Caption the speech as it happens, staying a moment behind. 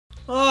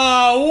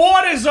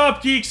What is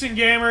up, geeks and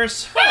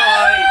gamers?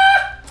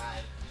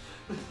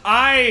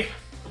 I'm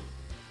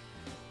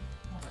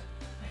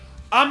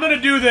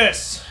gonna do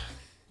this.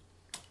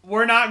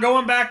 We're not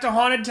going back to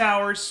Haunted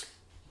Towers.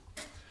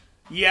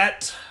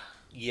 Yet.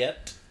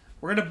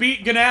 We're gonna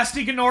beat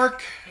Gnasty Gnorc.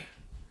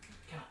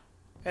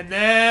 And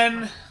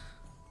then...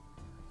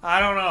 I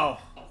don't know.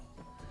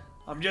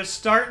 I'm just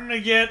starting to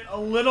get a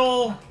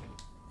little...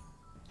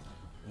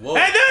 Whoa.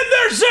 And then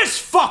there's this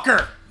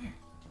fucker!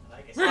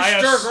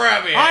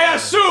 I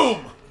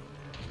assume!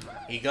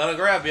 He gonna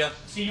grab you.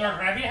 Senor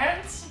Grab Your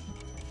Hands?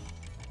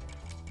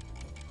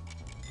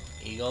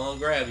 He gonna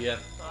grab you.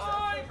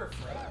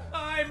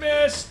 I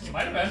missed. You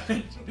might have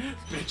been.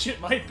 Bitch, it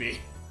might be.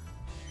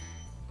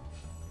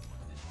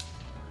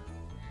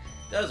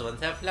 Those ones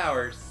have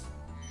flowers.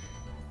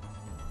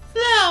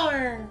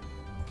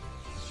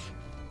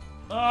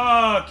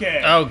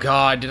 Okay. Oh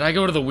god, did I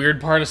go to the weird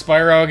part of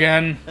Spyro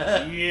again?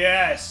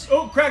 Yes.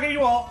 Oh, cracking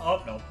you all.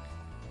 Oh, no.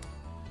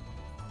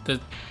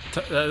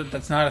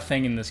 That's not a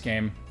thing in this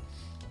game.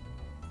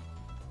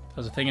 That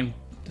was a thing in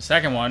the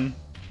second one.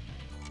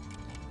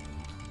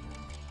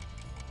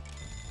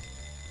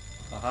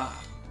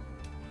 Aha.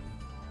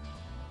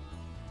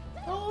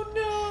 Oh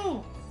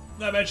no!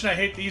 Not mention I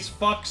hate these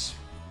fucks.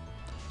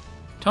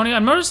 Tony,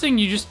 I'm noticing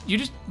you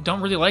just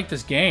don't really like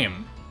this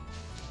game.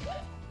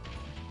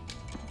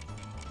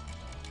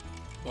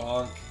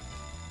 Bonk.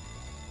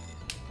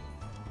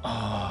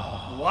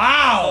 Oh.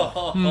 Wow!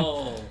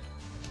 Oh.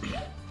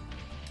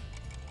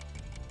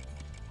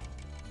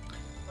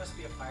 Must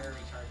be a fire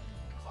retardant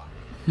clock.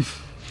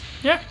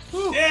 Yeah.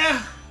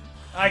 Yeah.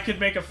 I could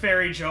make a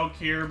fairy joke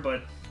here,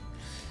 but...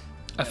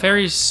 A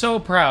fairy's so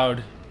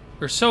proud,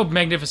 or so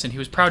magnificent, he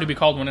was proud to be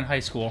called one in high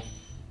school.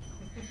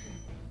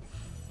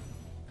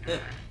 He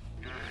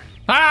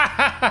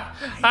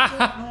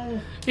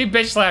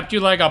bitch slapped you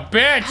like a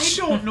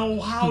bitch! I don't know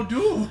how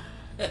to.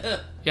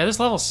 Yeah, this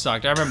level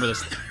sucked. I remember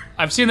this.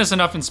 I've seen this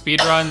enough in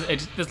speedrun.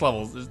 This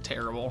level is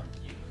terrible.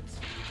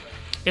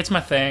 It's my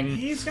thing.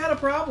 He's got a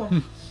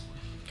problem.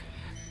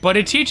 But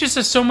it teaches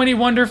us so many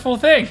wonderful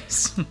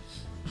things.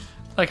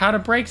 Like how to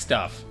break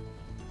stuff.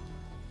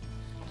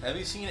 Have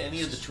you seen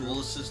any of the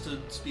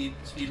tool-assisted speed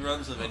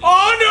runs of any?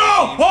 Oh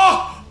no!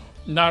 Oh!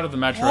 Not of the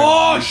Metro.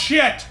 Oh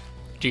shit!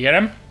 Did you get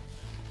him?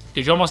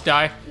 Did you almost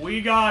die?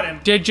 We got him.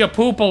 Did you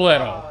poop a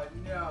little? Oh,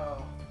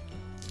 no.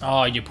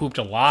 Oh, you pooped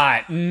a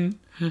lot. Yeah,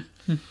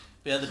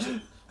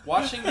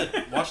 watching the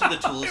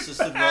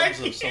tool-assisted runs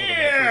of some of the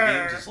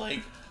Metro games is like,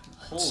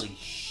 holy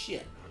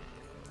shit.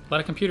 Let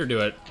a computer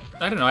do it.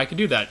 I don't know, I can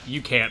do that.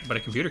 You can't, but a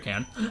computer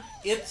can.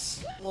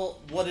 It's, well,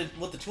 what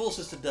the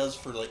tool-assisted does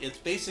for, like, it's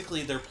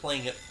basically they're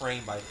playing it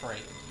frame by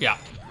frame. Yeah,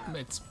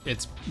 it's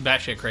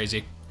batshit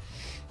crazy.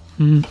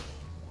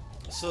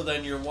 So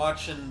then you're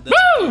watching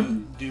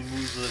them do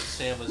moves that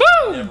Samus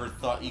never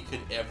thought you could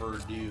ever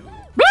do.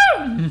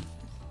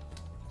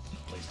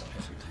 Please don't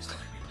hit me, please don't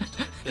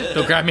hit me.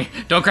 Don't grab me,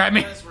 don't grab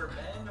me. Because we're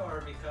men,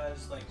 or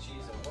because, like, she's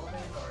a woman,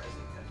 or is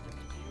it because of the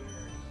computer?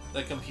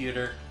 The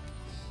computer.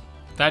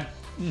 That...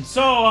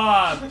 So,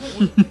 I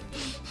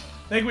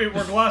think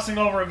we're glossing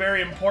over a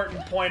very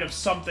important point of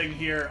something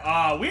here.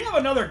 We have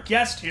another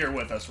guest here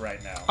with us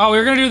right now. Oh, we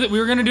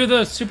were gonna do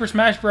the Super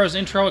Smash Bros.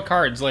 Intro with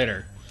cards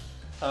later.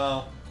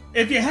 Oh.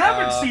 If you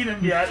haven't seen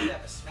him yet,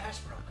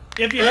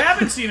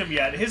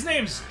 his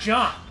name's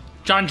John.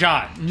 John.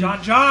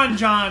 John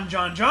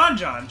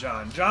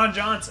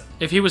Johnson.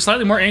 If he was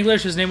slightly more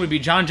English, his name would be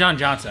John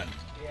Johnson.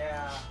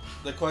 Yeah.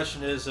 The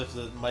question is if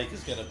the mic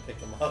is gonna pick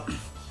him up.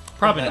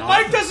 Probably not.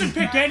 Mike doesn't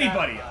pick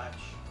anybody up.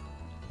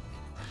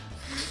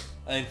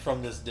 I think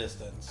from this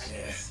distance. I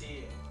can see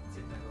it. It's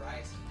in the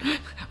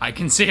horizon. I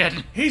can see it.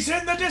 He's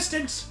in the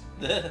distance.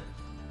 Yeah,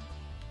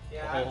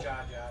 I'm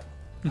John.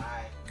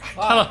 Hi.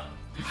 Hello.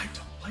 I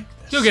don't like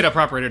this. You'll get a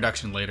proper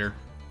introduction later.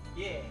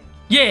 Yeah.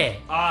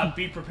 Yeah.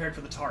 Be prepared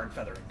for the tar and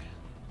feathering.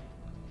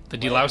 The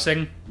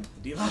delousing.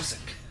 Delousing.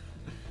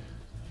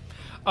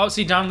 Oh,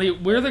 see, Don Lee,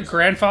 we're the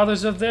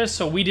grandfathers of this,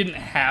 so we didn't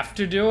have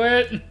to do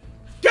it.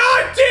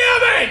 God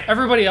damn it!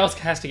 Everybody else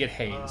has to get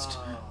hazed.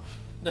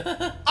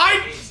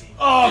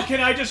 Oh, can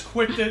I just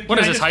quit the? What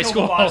is this, high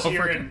school all over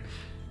here again?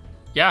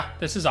 Yeah,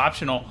 this is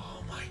optional.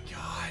 Oh my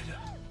god.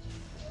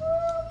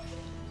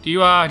 Do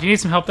you need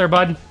some help there,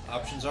 bud?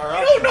 Options are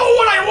I up. don't know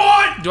what I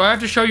want! Do I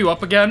have to show you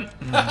up again?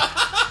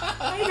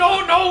 I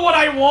don't know what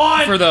I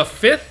want! For the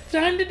 5th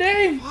time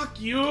today? Fuck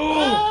you!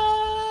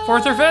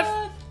 4th or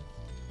 5th?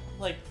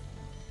 Like,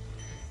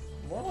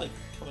 more like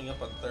coming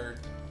up on 3rd.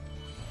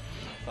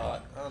 I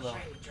thought. I don't know.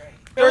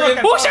 Hey,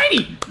 look, Oh,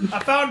 shiny! I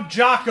found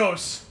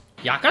Jakos.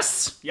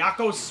 Yakas?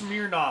 Yakos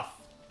Smirnov.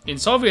 In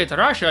Soviet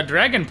Russia,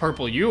 dragon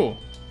purple you.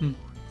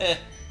 Eh.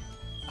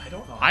 I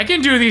don't know. I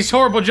can do these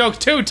horrible jokes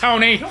too, I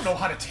Tony! don't know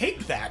how to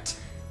take that.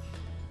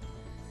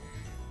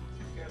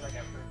 I feel like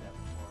I've heard that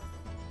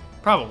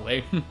before.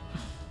 Probably.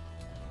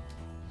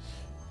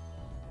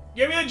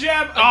 Give me the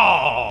jab.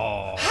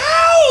 Oh!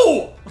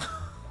 How?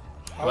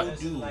 I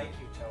doesn't like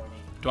you,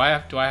 Tony. Do I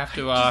have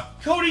to,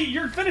 Cody,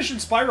 you're finishing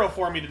Spyro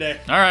for me today.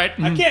 Alright.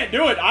 I can't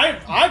do it.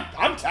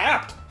 I'm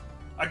tapped.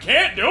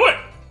 can't do it.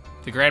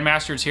 The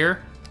Grandmaster's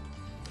here.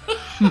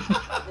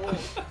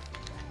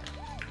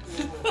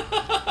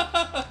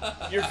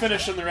 You're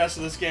finishing the rest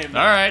of this game.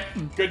 All right.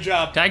 Good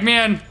job. Tag me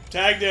in.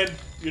 Tagged in.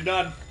 You're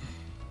done.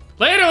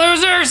 Later,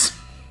 losers!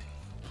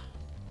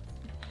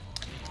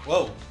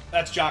 Whoa.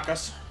 That's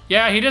Jockus.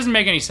 Yeah, he doesn't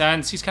make any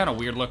sense. He's kind of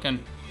weird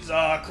looking. He's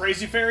a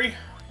crazy fairy.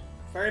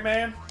 Fairy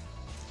man.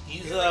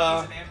 He's He's an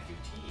amputee.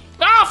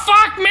 Oh,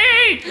 fuck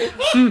me!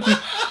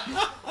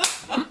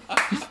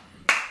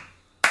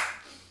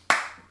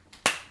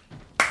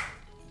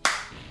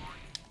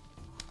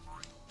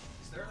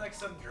 Is there like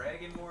some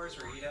Dragon Wars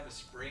where he'd have a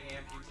spring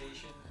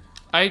amputation?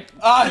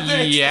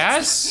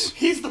 Yes?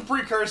 He's the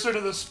precursor to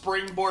the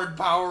springboard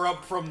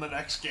power-up from the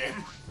next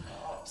game.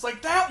 It's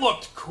like, that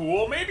looked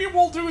cool. Maybe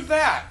we'll do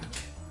that.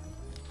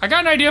 I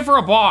got an idea for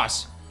a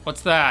boss.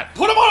 What's that?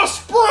 Put him on a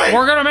spring!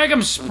 We're gonna make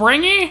him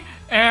springy,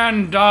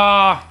 and, it's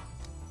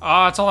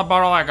all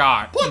about all I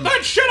got. Put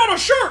that shit on a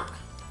shirt!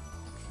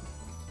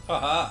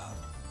 Haha.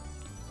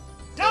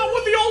 Down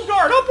with the old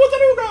guard, up with the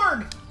new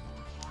guard!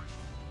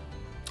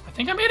 I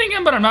think I'm hitting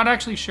him, but I'm not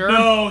actually sure.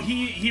 No,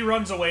 he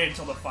runs away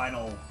until the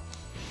final...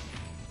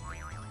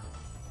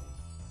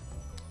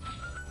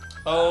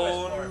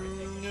 Oh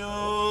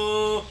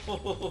no.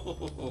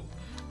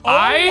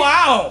 I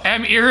wow!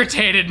 am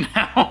irritated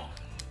now.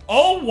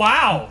 Oh,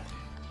 wow!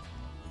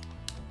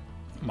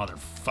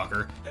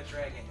 Motherfucker. That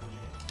dragon.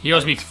 He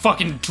owes me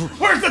fucking...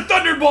 Where's the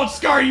Thunderbolt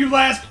scar, you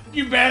bastard?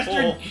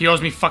 Oh. He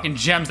owes me fucking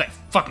gems, that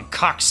fucking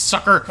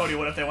cocksucker. Cody,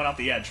 what if they went off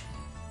the edge?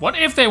 What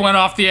if they went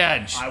off the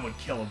edge? I would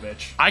kill a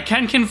bitch. I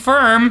can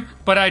confirm,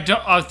 but I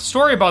don't... A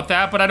story about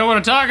that, but I don't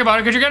want to talk about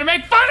it because you're gonna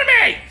make fun of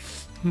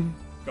me!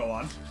 Go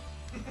on.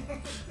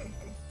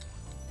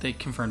 They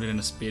confirmed it in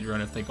a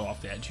speedrun. If they go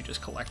off the edge, you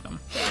just collect them.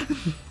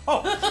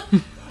 Oh.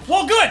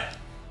 Well, good!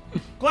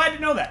 Glad to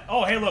know that.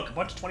 Oh, hey, look, a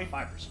bunch of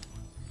 25ers.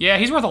 Yeah,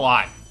 he's worth a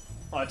lot.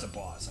 Oh, it's a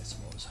boss, I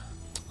suppose.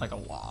 Like a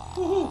lot. A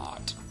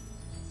lot.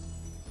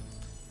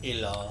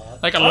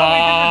 Like a Well, we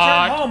can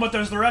return lot. home, but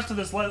there's the rest of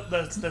this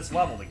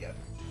level to get.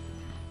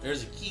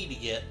 There's a key to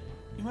get.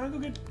 You wanna go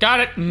get... Got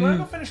it. You wanna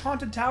go finish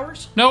Haunted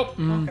Towers? Nope.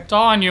 Okay. It's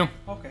all on you.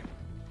 Okay.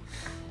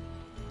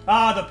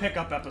 Ah, the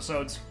pickup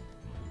episodes.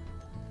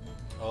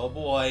 Oh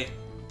boy.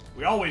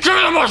 We always... Give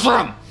me the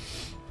mushroom!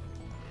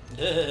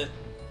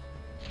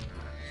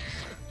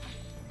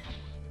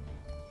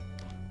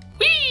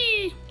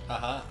 Whee!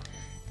 Haha.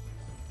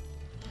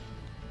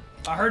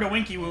 I heard a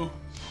Winky Woo.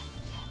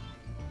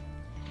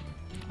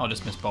 I'll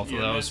just miss both of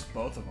You those. missed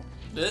both of them.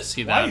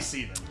 See Why that? you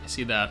see them? I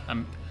see that.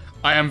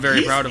 I am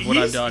very proud of what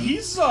I've done.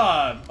 He's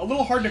a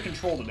little hard to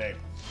control today.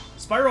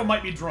 Spyro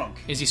might be drunk.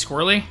 Is he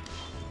squirrely?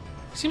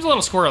 Seems a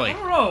little squirrely. I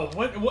don't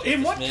know.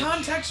 In what Smidge.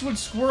 context would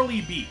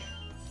Squirrely be?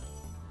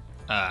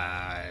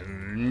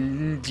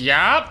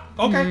 Yeah.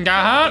 Okay.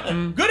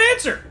 Uh-huh. Good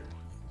answer.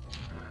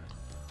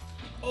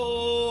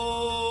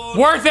 Oh.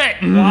 Worth it.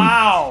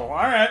 Wow. All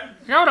right.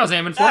 You know what I was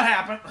aiming for? That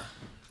happened.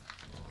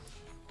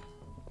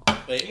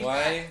 Wait,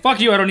 why? Fuck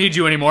you, I don't need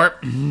you anymore.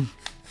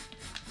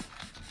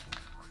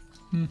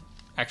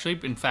 Actually,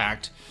 in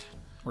fact,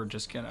 we're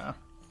just gonna...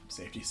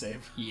 Safety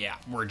save. Yeah,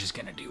 we're just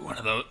gonna do one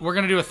of those. We're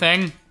gonna do a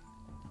thing,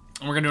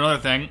 and we're gonna do another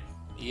thing.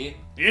 Yeah.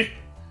 Yeah.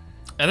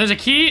 And there's a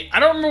key. I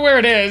don't remember where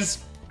it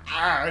is.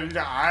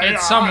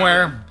 It's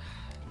somewhere.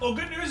 Well,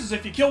 good news is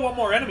if you kill one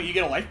more enemy, you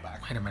get a life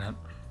back. Wait a minute.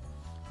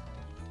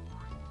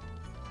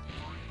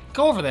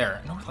 Go over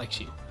there. No one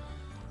likes you.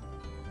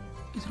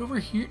 Is it over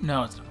here?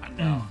 No, it's not.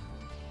 No.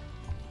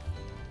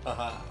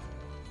 Haha.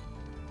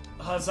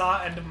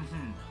 Huzzah and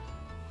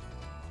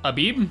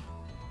Abib?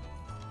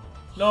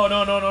 No.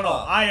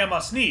 Huh. I am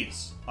a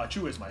sneeze.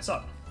 Chu is my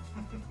son.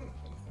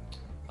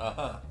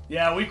 Uh-huh.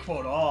 Yeah, we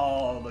quote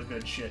all the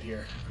good shit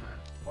here.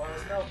 Well,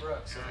 there's no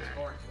Brooks, so there's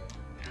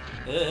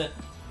Gnorc.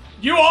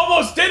 You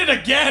almost did it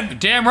again!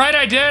 Damn right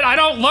I did. I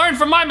don't learn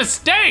from my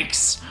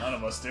mistakes. None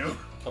of us do.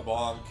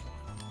 Kabonk.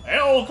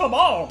 Hell, come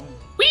on!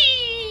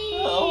 Whee!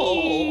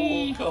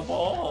 Oh, come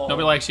on.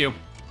 Nobody likes you.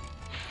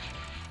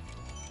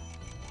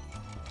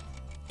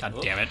 God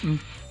damn it.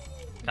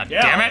 God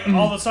Yeah, damn it.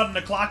 all of a sudden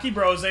the Clocky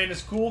Bros ain't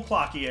as cool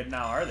Clocky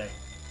now, are they?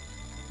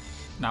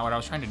 Not what I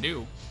was trying to do.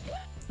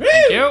 Woo!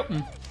 Thank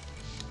you.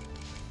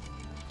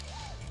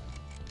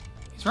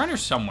 He's around here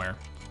somewhere.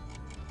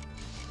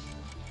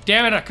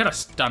 Damn it, I could have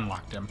stun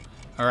locked him.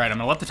 Alright, I'm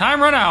gonna let the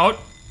time run out.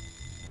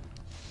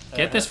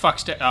 Get this fuck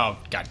oh,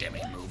 god damn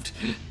it, he moved.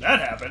 That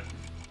happened.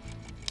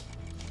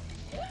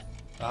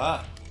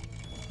 Ah.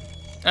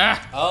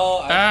 Ah! Oh,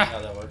 I Ah. see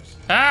how that works.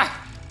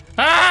 Ah!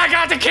 Ah! I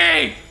got the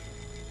key!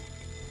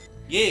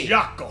 Yeah.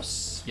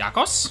 Yakos.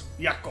 Yakos?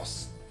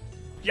 Yakos.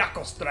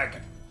 Yakos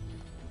Dragon.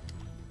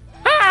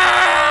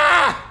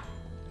 Ah!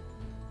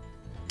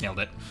 Nailed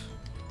it.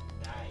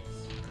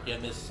 You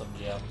missed some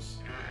gems.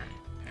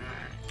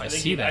 I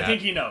see that. I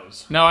think he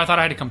knows. No, I thought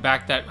I had to come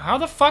back that. How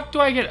the fuck do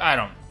I get? I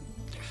don't.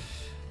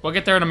 We'll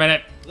get there in a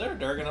minute. Is there a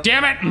Durgan up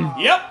Damn it!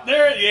 Yep,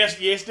 there.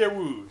 Yes, there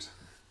woos.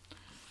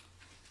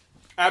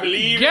 I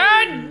believe.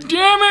 God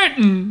damn it!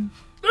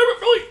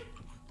 Really,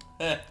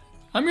 there?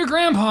 I'm your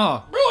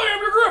grandpa. really,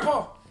 I'm your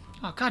grandpa.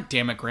 Oh, god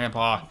damn it,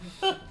 Grandpa.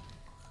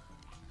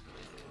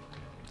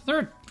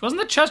 Wasn't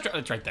the chest...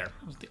 It's right there.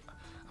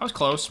 I was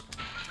close.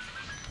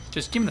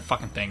 Just give me the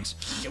fucking things.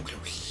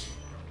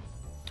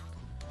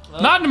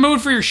 Not in the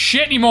mood for your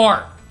shit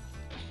anymore.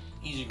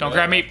 Easy Don't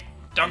grab me.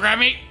 Don't grab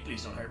me.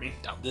 Please don't hurt me.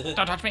 Don't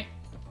touch me.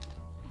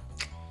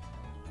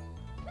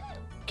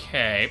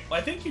 Okay. Well,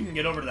 I think you can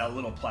get over to that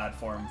little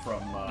platform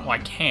from... Oh, I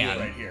can.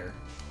 Right here.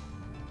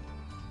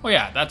 Oh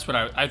yeah, that's what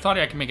I thought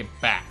I could make it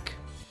back.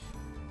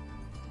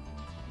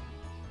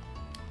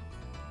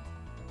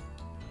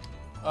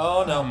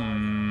 Oh,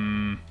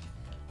 no.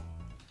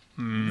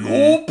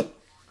 Nope.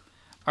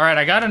 All right,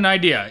 I got an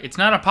idea. It's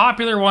not a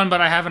popular one,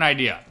 but I have an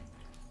idea.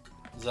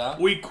 Is that?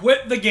 We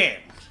quit the game.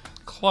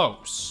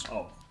 Close.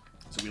 Oh.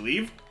 So we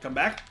leave? Come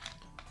back?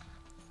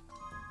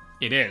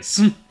 It is.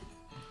 I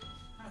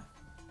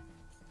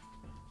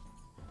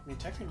mean,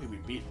 technically we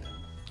beat them.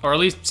 Or at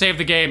least save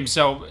the game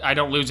so I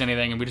don't lose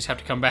anything and we just have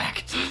to come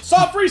back.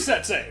 Soft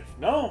reset save.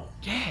 No.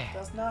 Yeah.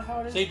 That's not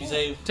how it is. Safety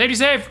save. Safety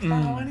save. That's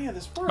not how any of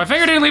this works. My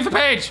finger didn't leave the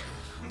page.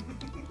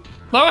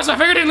 Lois, my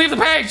finger didn't leave the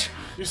page.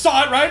 You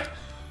saw it, right?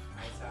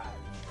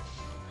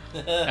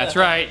 That's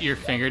right. Your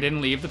finger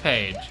didn't leave the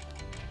page.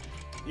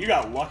 You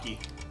got lucky.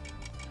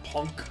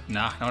 Punk.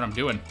 Nah, I know what I'm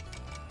doing.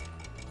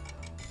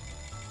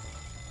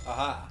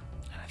 Aha.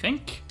 I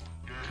think.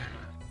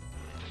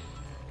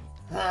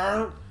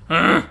 Oh.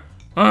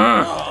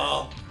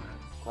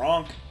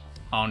 Gronk.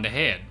 On the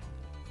head.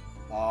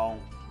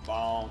 Bong,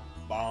 bong,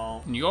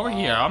 bong. And you go over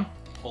here,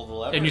 Pull the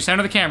lever. and you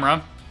center the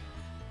camera.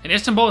 And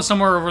Istanbul is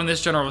somewhere over in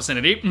this general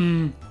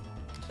vicinity.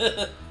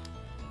 Oh.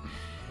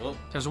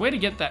 There's a way to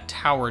get that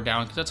tower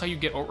down, because that's how you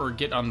get over, or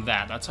get on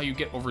that. That's how you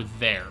get over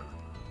there.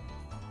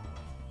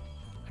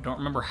 I don't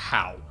remember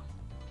how.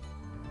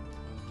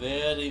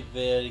 Very,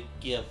 very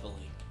carefully.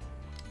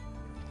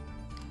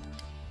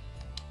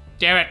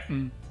 Damn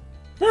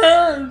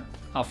it.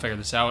 I'll figure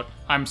this out.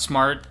 I'm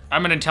smart.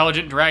 I'm an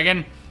intelligent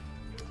dragon.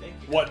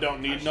 What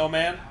don't need no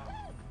man?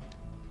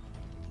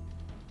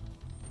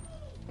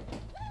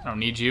 I don't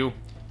need you.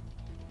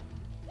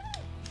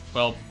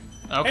 Well,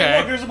 Hey, look,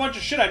 okay. there's a bunch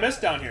of shit I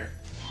missed down here.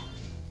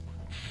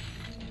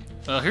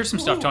 Well, here's some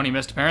stuff Tony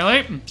missed,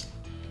 apparently.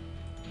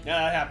 Yeah,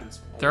 that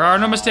happens. There are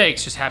no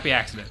mistakes, just happy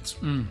accidents.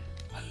 A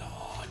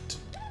lot.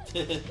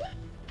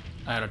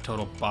 I had a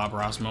total Bob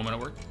Ross moment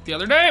at work the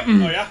other day.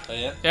 Oh, yeah? Oh,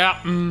 yeah?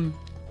 Yeah.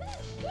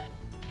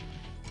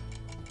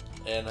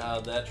 And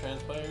how'd that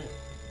transpire?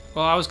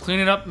 Well, I was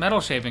cleaning up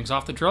metal shavings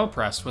off the drill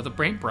press with a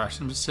paintbrush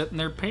and was sitting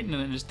there painting it,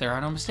 and just there are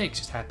no mistakes,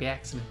 just happy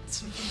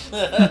accidents.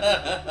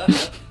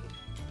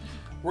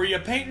 Were you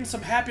painting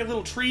some happy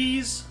little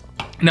trees?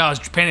 No, I was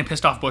painting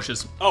pissed off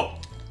bushes. Oh.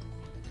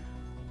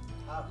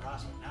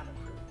 Ross would not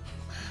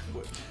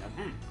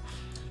approve.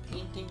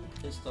 Painting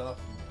pissed off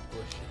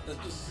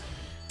bushes.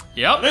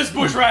 Yep. This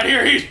bush right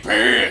here, he's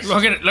pissed.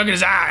 Look at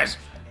his eyes.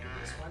 I named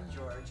this one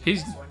George.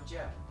 He's- This one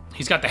Jeff.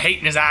 He's got the hate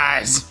in his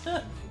eyes.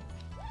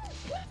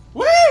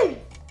 Woo!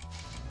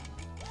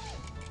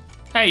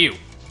 Hey, you.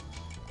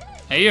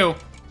 Hey, you.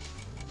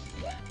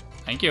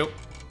 Thank you.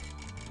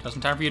 Just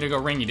in time for you to go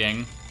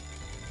ringy-ding.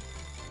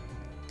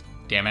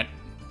 Damn it.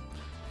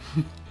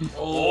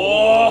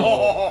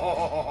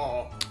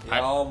 Oh. He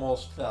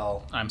almost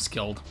fell. I'm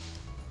skilled.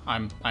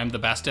 I'm the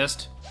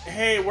bestest.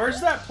 Hey,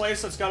 where's that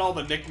place that's got all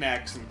the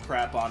knickknacks and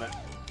crap on it?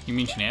 You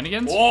mean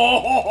shenanigans?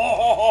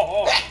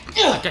 Oh.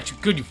 I got you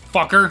good, you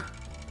fucker.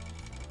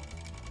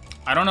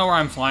 I don't know where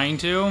I'm flying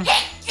to,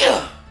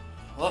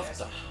 Left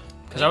the...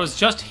 because I was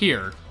just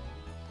here.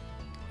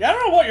 Yeah, I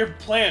don't know what your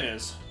plan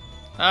is.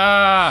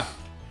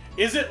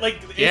 Is it like,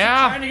 is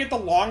Yeah. it trying to get the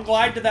long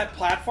glide to that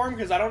platform?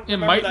 Because I don't It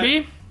remember might that.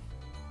 be.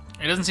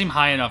 It doesn't seem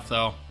high enough,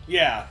 though.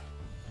 Yeah.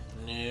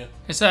 Yeah.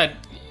 I said,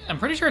 I'm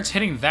pretty sure it's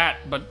hitting that,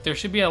 but there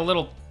should be a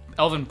little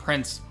Elven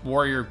Prince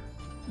warrior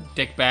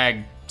dick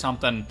bag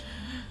something.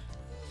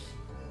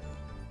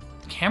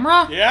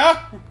 Camera?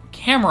 Yeah?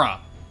 Camera.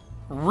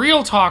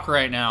 Real talk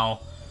right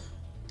now.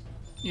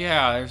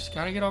 Yeah, there's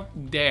gotta get up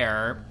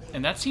there.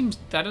 And that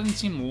doesn't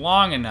seem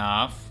long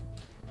enough.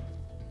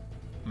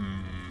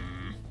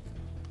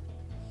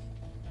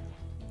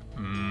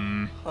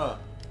 Huh.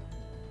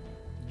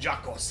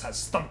 Jacos has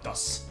stumped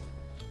us.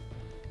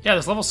 Yeah,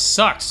 this level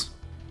sucks.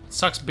 It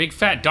sucks big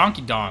fat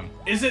donkey dong.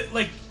 Is it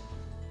like,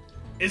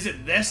 is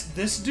it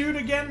this dude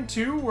again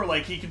too? Where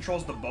like he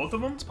controls the both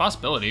of them? It's a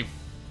possibility.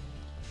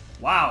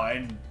 Wow,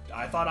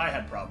 I thought I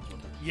had problems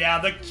with it. Yeah,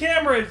 the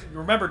camera,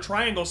 remember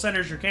triangle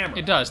centers your camera.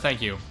 It does,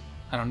 thank you.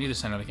 I don't need to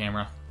center the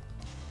camera.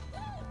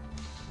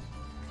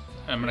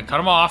 I'm gonna cut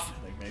him off.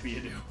 I think maybe you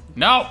do.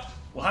 No!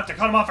 We'll have to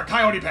cut him off at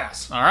Coyote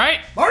Pass.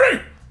 Alright.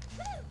 Marty!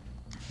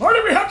 Marty,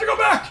 we have to go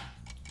back!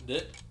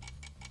 Did?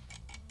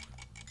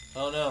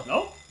 Oh no.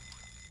 No?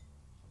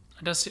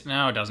 It does.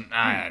 No, it doesn't.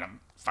 I don't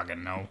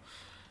fucking know.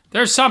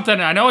 There's something.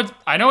 I know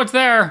it's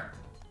there.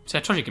 See,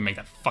 I told you can make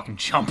that fucking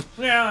jump.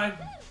 Yeah,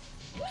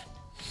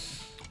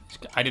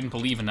 I didn't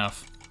believe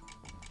enough.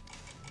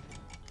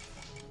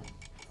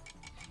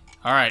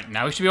 All right,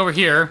 now we should be over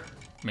here.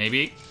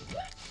 Maybe.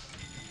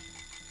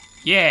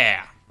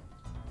 Yeah.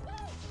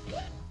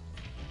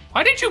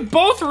 Why did you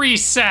both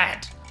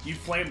reset? You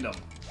flamed them.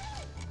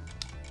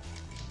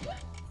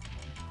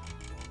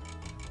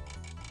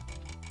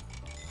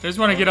 I just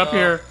want to get up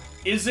here.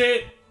 Is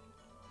it...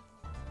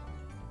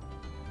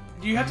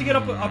 Do you have to get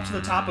up to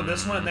the top of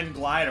this one and then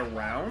glide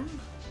around?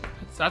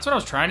 That's what I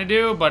was trying to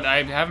do, but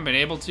I haven't been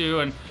able to.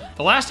 And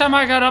the last time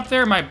I got up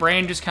there, my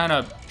brain just kind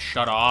of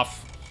shut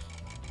off.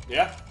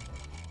 Yeah.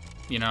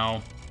 You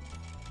know,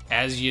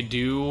 as you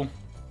do.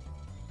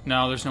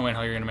 No, there's no way in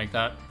hell you're going to make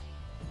that.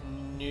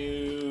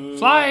 No.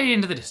 Fly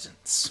into the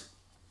distance.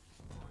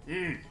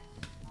 Is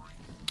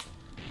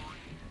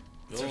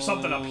there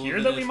something up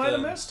here that we might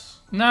have missed?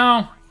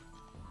 No.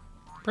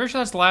 Pretty sure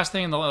that's the last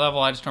thing in the level.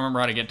 I just don't remember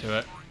how to get to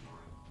it.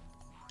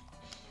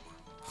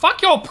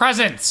 Fuck your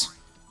presents!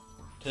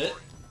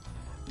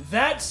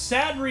 That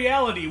sad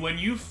reality when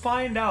you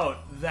find out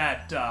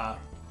that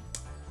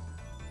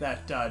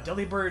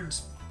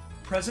Delibird's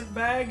present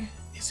bag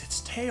is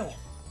its tail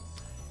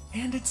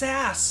and its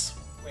ass.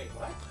 Wait,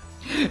 what?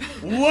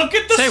 Look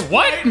at the Say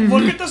sprite,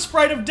 what? Look at the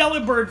sprite of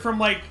Delibird from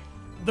like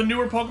the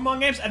newer Pokemon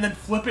games, and then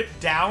flip it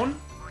down,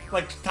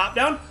 like top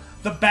down.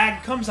 The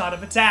bag comes out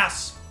of its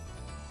ass.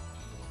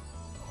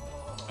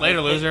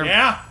 Later, loser.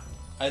 Yeah.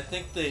 I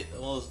think they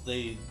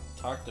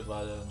talked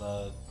about it in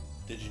a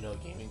Did You Know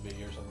Gaming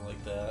video or something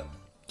like that.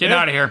 Get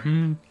out of here.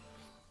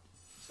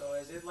 So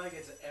is it like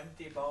it's an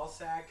empty ball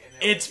sack and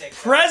Its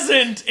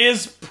present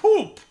is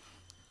poop.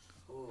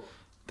 Ooh.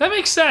 That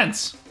makes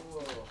sense.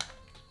 Ooh.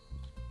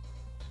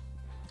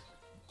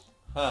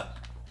 Huh.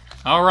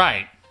 All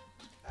right.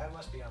 That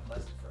must be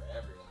unpleasant for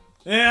everyone.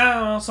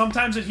 Yeah, well,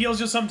 sometimes it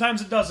heals you,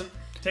 sometimes it doesn't.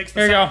 Takes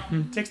the Here you go.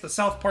 Takes the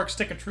South Park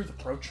stick of truth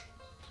approach.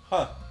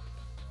 Huh.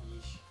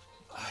 Yeesh.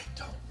 I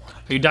don't want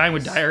Are you dying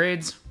with dire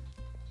aids?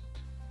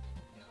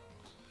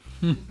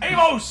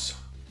 Amos!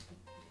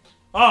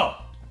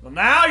 Oh, well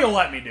now you'll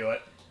let me do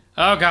it.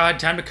 Oh god,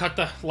 time to cut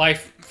the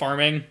life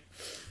farming.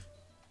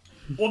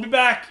 We'll be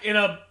back in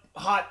a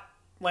hot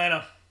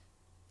Lana.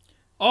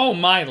 Oh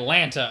my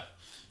Lanta.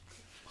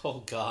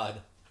 Oh God.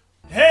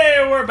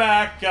 Hey, we're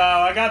back.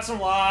 I got some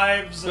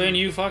lives. When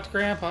you fucked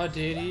Grandpa,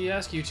 did he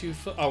ask you to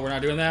oh, we're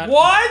not doing that?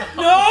 What?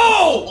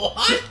 No!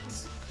 What?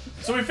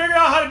 So we figured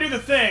out how to do the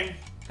thing.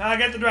 How to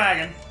get the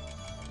dragon.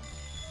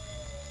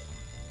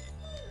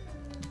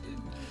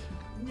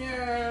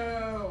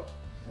 No!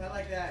 Not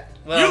like that.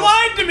 Well, You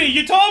lied to me!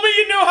 You told me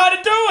you knew how to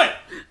do it!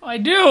 I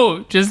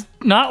do, just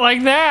not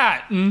like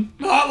that.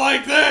 Not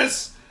like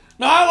this!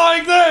 Not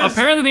like this!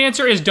 Apparently the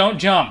answer is don't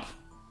jump.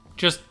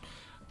 Just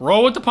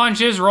roll with the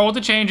punches, roll with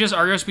the changes.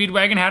 Argo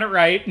Speedwagon had it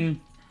right. And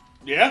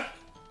Yeah?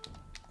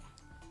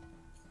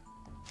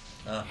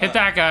 hit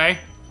that guy.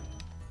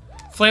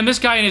 Flame this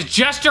guy in his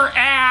jester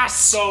ass!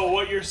 So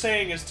what you're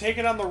saying is take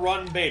it on the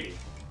run, baby.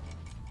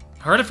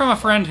 Heard it from a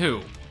friend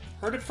who?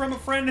 Heard it from a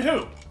friend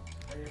who?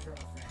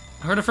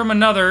 Heard it from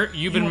another, you've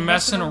You been were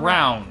messing messing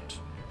around.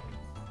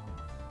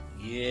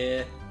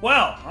 Yeah.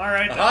 Well,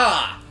 alright then.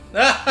 Ah. I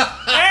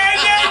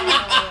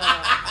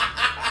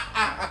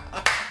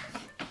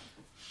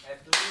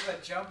believe a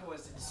jump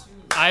was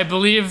ensued. I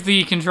believe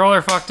the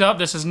controller fucked up.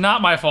 This is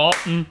not my fault.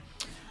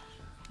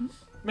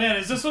 Man,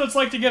 is this what it's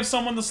like to give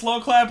someone the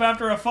slow clap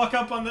after a fuck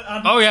up on the?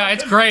 Oh yeah,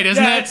 it's great,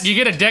 isn't Yeah, it? You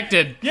get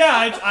addicted.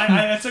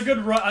 Yeah, it's a good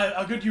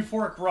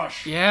euphoric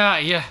rush.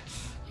 Yeah.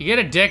 You get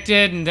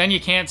addicted, and then you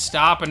can't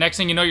stop, and next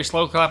thing you know, you're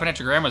slow clapping at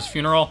your grandma's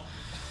funeral.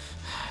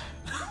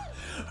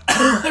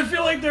 I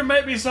feel like there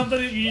might be something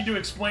that you need to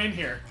explain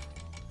here.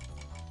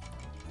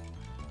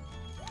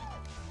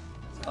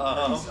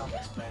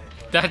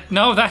 Self-explanatory.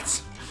 No,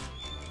 that's...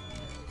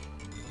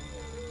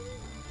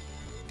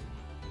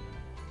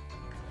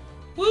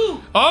 Woo!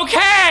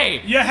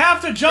 Okay! You have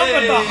to jump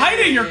at the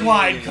height of your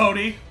glide,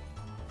 Cody.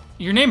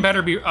 Your name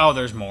better be... Oh,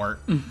 there's more.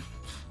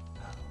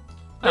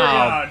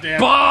 Oh,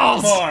 Damn.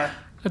 balls! More.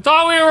 I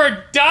thought we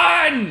were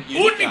done!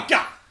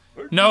 Unica.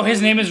 No,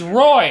 his name is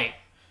Roy.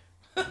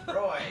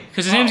 Roy.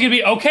 Because his name's gonna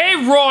be, okay,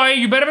 Roy,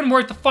 you better been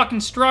worth the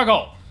fucking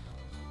struggle.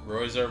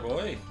 Roy's our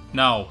boy.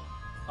 No.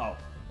 Oh.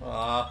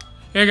 Aw.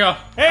 Here you go.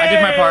 Hey, I did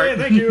my part.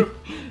 Thank you.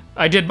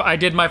 I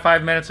did my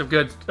 5 minutes of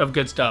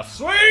good stuff.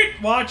 Sweet.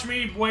 Watch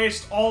me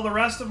waste all the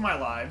rest of my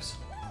lives.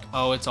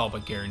 Oh, it's all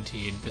but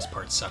guaranteed. This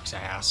part sucks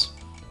ass.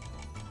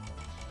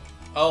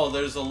 Oh,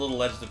 there's a little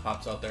ledge that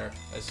pops out there.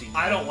 I see.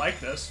 I don't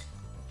like this.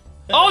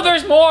 Oh,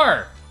 there's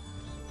more!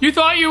 You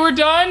thought you were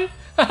done?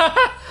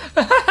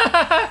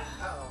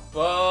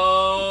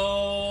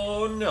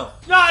 Oh no.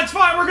 No, it's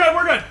fine. We're good.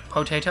 We're good.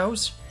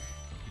 Potatoes?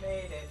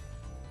 Made it.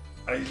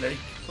 I like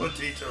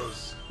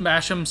potatoes.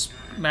 Mash them,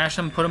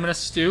 put them in a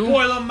stew?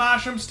 Boil them,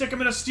 mash them, stick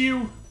them in a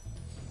stew.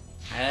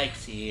 I like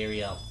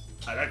cereal.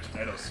 I like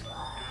potatoes.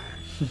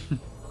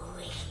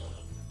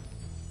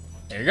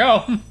 There you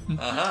go.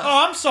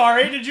 Oh, I'm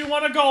sorry. Did you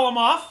want to golem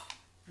off?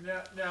 No.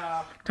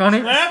 Tony,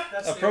 Eh?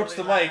 That's Approach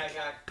the only line mic.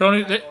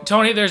 I got.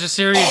 Tony, there's a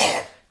series.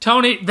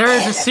 Tony, there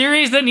is a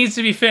series that needs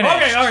to be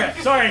finished. Okay.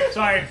 Sorry.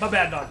 My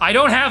bad, dog. I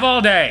don't have all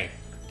day.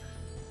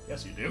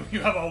 Yes, you do. You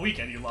have all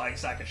weekend, you lying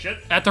sack of shit.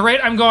 At the rate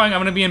I'm going, I'm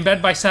gonna be in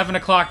bed by 7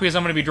 o'clock because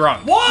I'm gonna be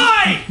drunk.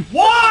 Why?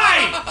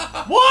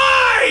 Why?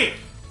 Why?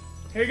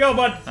 Here you go,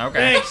 bud.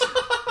 Okay. Thanks.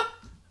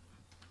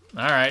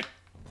 All right.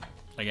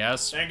 I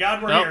guess. Thank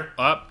God we're Nope. here.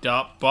 Up.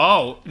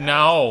 Oh,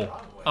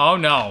 no. Oh,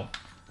 no.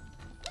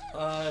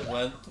 I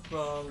went the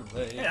wrong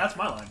way. Hey, that's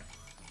my line.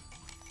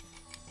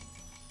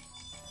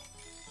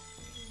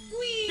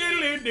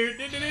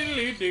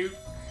 Doodle-doo-doo-doo-doo-doo-doo.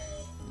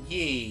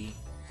 Yee.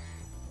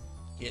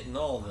 Getting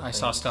all the I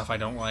saw stuff I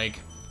don't like.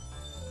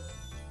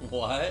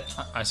 What?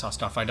 I saw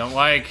stuff I don't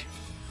like.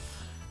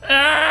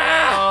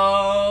 Ah!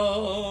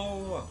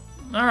 Oh.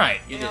 All right.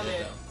 You did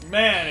it, though.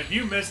 Man, if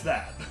you missed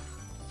that.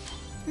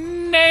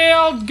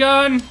 Nailed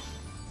gun.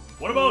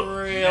 What about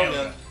Real nailed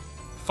good. it?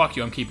 Fuck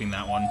you, I'm keeping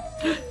that one.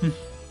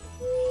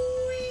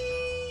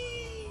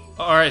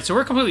 All right, so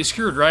we're completely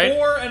screwed, right?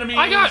 4 enemies.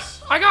 I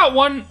got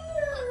one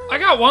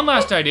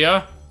last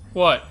idea.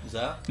 What? Is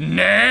that?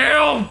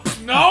 Nailed.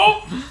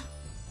 No.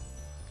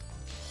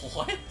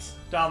 What?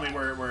 Tell me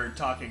we're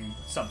talking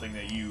something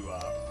that you.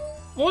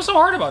 What was so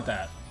hard about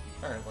that?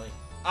 Apparently.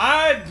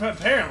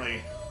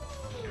 Apparently.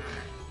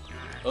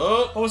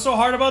 Oh. What was so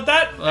hard about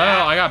that?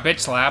 Well, I got bitch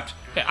slapped.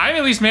 Hey, I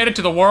at least made it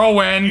to the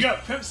whirlwind. You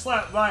got pimp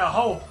slapped by a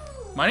hoe.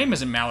 My name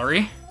isn't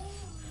Mallory.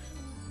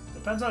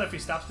 Depends on if he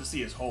stops to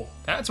see his hoe.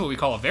 That's what we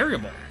call a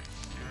variable.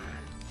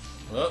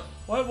 Oh.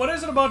 What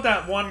is it about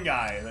that one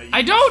guy that you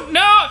I don't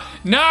know.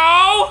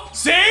 No.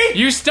 see?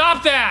 You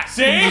stop that.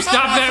 See? You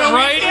stop that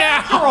right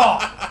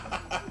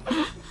now.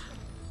 Girl.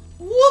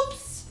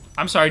 Whoops.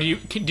 I'm sorry.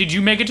 Did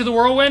you make it to the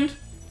whirlwind?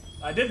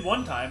 I did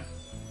one time.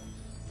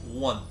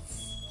 Once.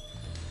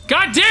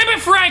 God damn it,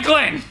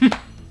 Franklin!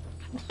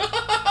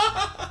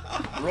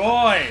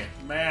 Roy,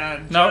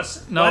 man, Nope,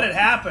 just nope. let it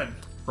happen.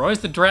 Roy's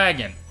the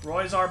dragon.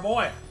 Roy's our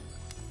boy.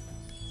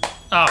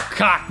 Oh,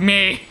 cock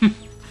me.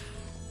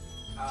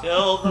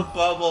 Till the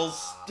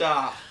bubbles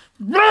stop.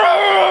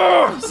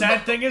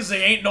 Sad thing is,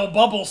 they ain't no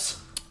bubbles.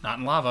 Not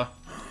in lava.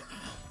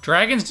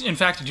 Dragons, in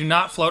fact, do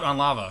not float on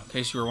lava, in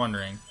case you were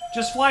wondering.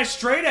 Just fly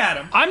straight at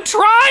him. I'm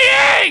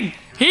trying!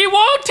 He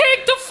won't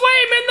take the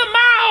flame in the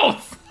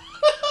mouth!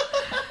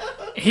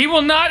 He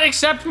will not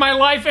accept my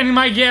life and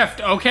my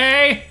gift,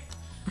 okay?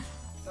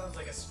 Sounds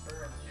like a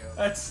sperm joke.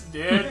 That's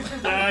dude.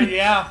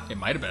 Yeah. It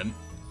might have been.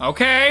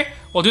 Okay,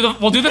 we'll do the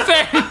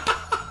thing.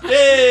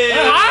 Hey!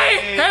 I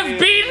have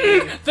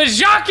beaten the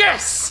Jacques!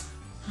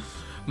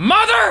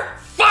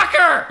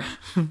 Motherfucker!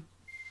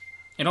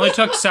 It only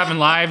took 7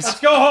 lives. Let's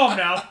go home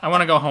now. I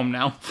want to go home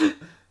now.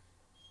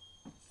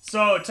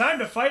 So, time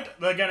to fight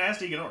the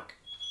Gnasty Gnorc.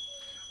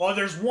 Well,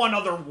 there's one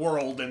other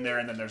world in there,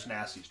 and then there's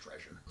Gnasty's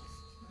treasure.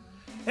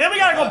 And then we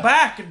gotta go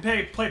back and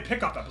play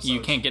pickup episodes.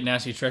 You can't get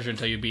Nasty Treasure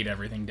until you beat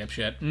everything,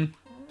 dipshit.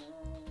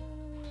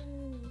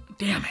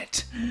 Damn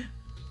it.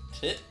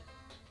 Tit.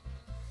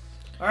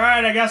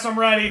 Alright, I guess I'm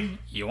ready.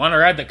 You want to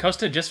ride the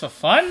Costa just for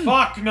fun?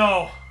 Fuck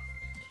no.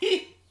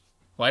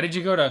 Why did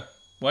you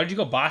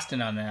go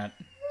Boston on that?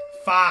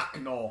 Fuck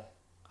no.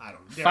 I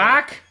don't know.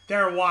 Fuck?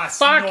 There was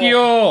Fuck no,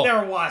 you.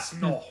 There was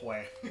no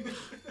way.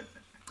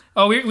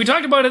 Oh, we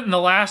talked about it in the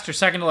last or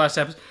second to last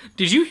episode.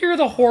 Did you hear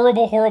the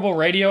horrible, horrible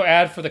radio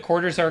ad for the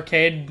Quarters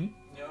Arcade?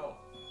 No.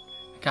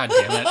 God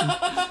damn it.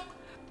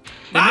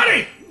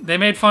 Marty! They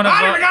made fun of...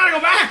 Marty, we gotta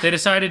go back! They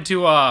decided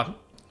to a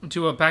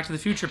Back to the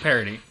Future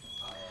parody.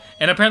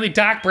 And apparently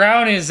Doc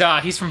Brown is,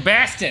 he's from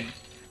Boston.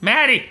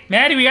 Maddie,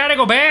 we gotta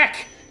go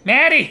back.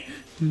 Maddie.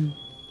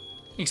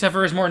 Except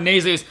for his more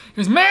nasally, he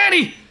goes,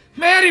 Maddie,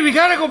 we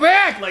gotta go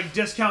back. Like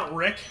Discount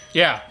Rick?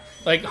 Yeah,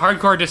 like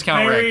hardcore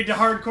discount Very Rick.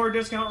 hardcore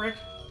Discount Rick?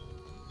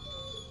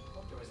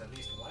 Hope there was at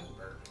least one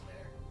bird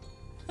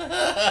in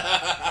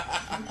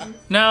there.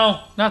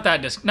 No, not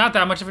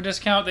that much of a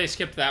discount. They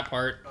skipped that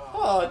part.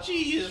 Oh,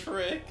 jeez,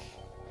 Rick.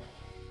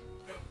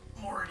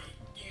 Morty,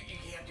 you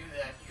can't do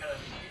that. You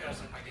gotta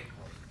suck my dick.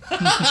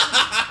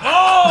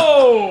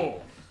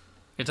 Oh!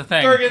 It's a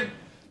thing. Durgan.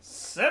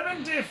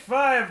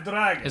 75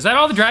 dragons. Is that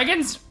all the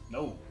dragons?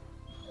 No.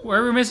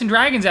 Where are we missing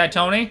dragons at,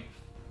 Tony?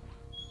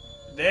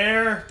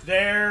 There,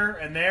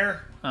 and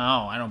there.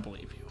 Oh, I don't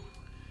believe you.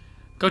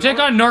 Go take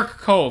on Gnorc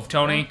Cove,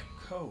 Tony.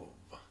 Cove.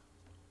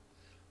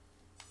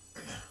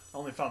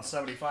 Only found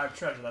 75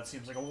 treasure. That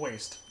seems like a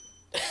waste.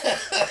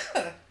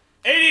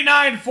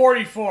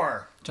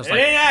 8944. Just It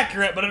like- ain't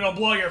accurate, but it'll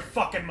blow your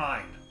fucking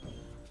mind.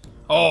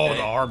 Oh, Okay.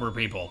 the harbor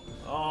people.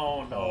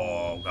 Oh no.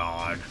 Oh,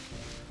 God.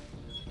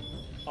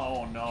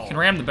 Oh no. You can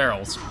ram the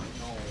barrels. No.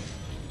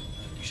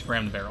 You should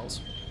ram the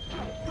barrels.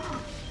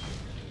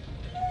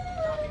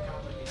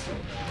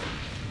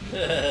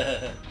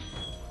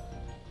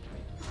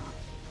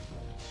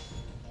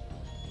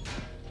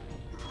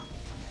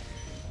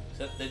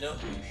 Except they don't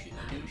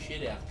do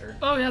shit after.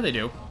 Oh, yeah, they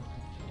do.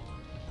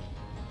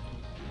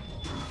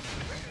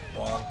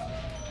 Bonk.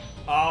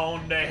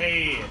 On the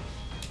head.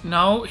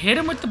 No, hit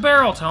him with the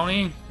barrel,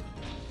 Tony.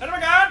 Oh my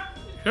god!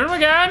 Hit him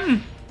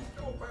again.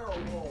 Oh, barrel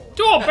roll.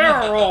 Do a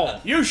barrel roll.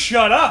 You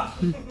shut up!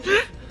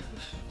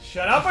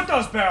 Shut up with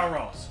those barrel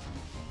rolls.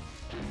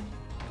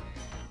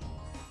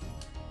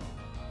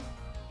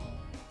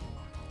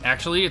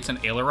 Actually, it's an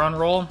aileron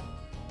roll.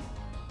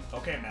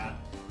 Okay, Matt.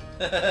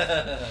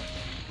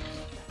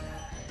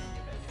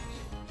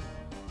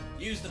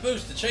 Use the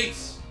boost to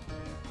chase.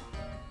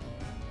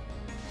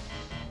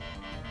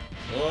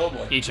 Oh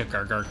boy. Eat your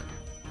Gurgurk.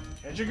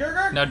 Get your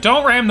Gurgurk? Now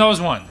don't ram those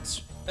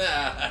ones.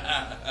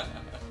 Yeah.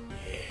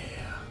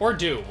 Or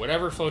do.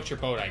 Whatever floats your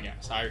boat, I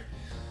guess.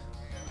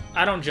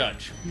 I don't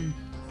judge.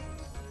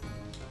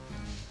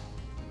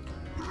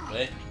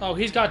 Wait. Oh,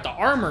 he's got the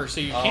armor,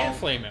 so you can't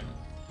flame him.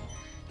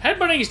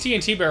 Headbutting his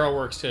TNT barrel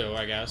works too,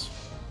 I guess.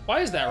 Why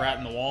is that rat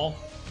in the wall?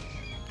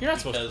 You're not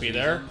supposed to be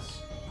there.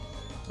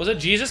 Was it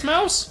Jesus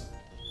Mouse?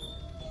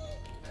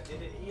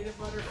 Did it eat a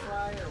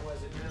butterfly, or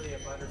was it really a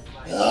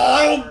butterfly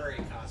furry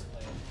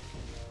cosplay?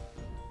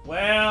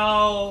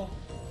 Well...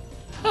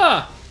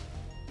 Huh.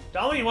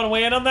 Dolly, you want to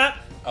weigh in on that?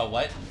 Oh,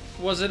 what?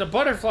 Was it a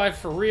butterfly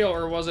for real,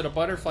 or was it a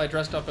butterfly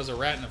dressed up as a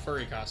rat in a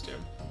furry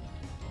costume?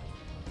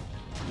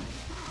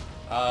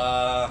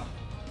 I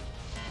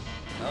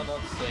don't know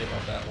what to say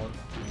about that one.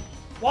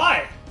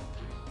 Why?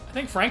 I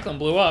think Franklin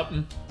blew up.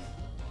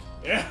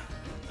 Yeah.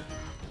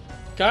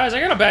 Guys, I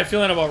got a bad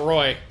feeling about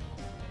Roy.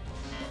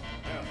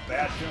 I got a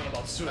bad feeling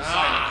about suicide.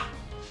 Ah!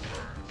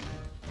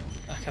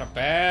 I got a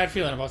bad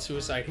feeling about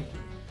suicide.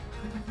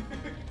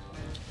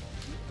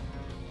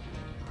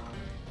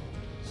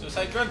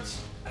 Suicide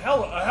grunts.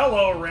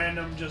 Hello,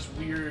 random, just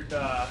weird,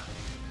 Are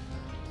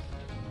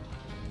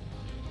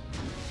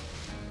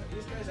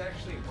these guys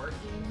actually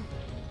working?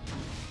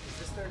 Is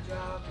this their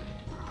job?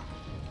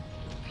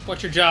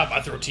 What's your job?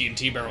 I throw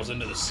TNT barrels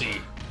into the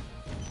sea.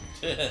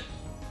 That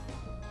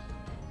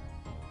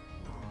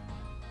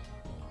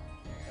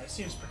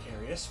seems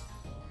precarious.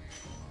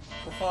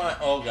 We're fine.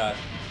 Oh god.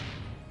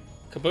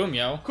 Kaboom,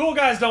 yo. Cool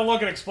guys don't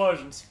look at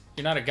explosions.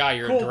 You're not a guy,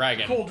 you're Cool, a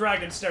dragon. Cool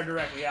dragons stare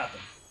directly at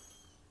them.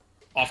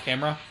 Off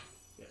camera?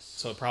 Yes.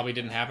 So it probably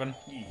didn't happen?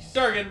 Yes.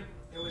 Dargan.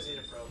 It was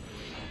inappropriate.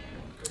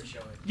 Good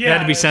showing. Yeah, It had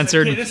to be it's a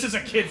censored. This is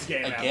a kid's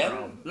game Again? after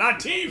all.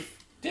 Latif!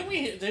 Didn't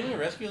we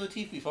rescue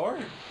Latif before?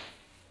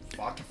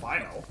 Fuck if I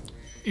know.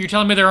 You're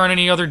telling me there aren't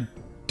any other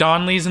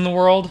Donleys in the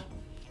world?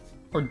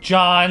 Or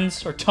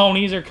Johns, or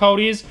Tonys, or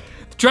Codys?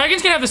 The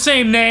dragons can have the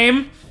same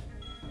name!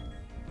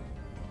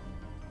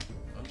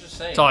 I'm just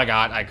saying. That's all I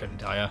got. I couldn't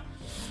tell you.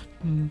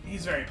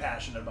 He's very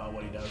passionate about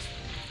what he does.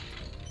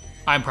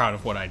 I'm proud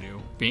of what I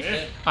do.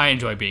 Yeah. I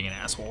enjoy being an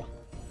asshole.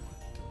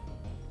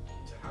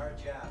 It's a hard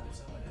job, but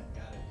someone has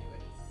got to do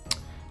it.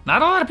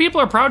 Not a lot of people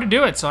are proud to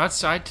do it, so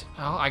that's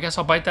I guess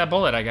I'll bite that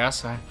bullet, I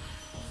guess.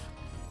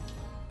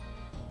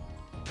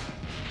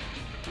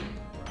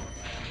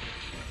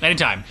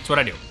 Anytime. That's what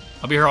I do.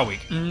 I'll be here all week.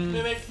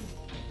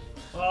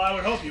 Well, I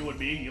would hope you would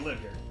be. You live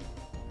here.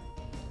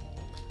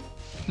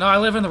 No, I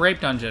live in the rape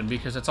dungeon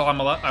because that's all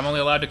I'm only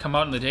allowed to come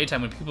out in the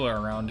daytime when people are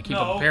around to keep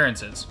up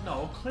appearances.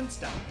 No, Clint's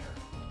down there.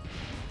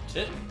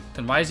 Shit.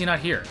 Then why is he not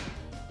here?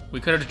 We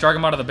could have just dragged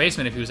him out of the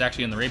basement if he was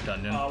actually in the rape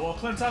dungeon. Well,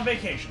 Clint's on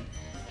vacation.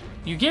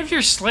 You give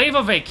your slave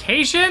a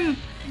vacation?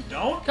 You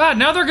don't? God,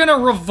 now they're gonna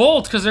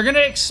revolt because they're gonna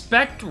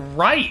expect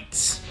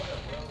rights. What a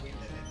world we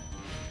live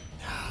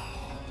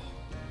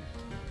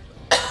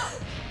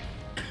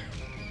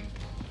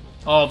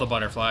in. All the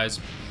butterflies.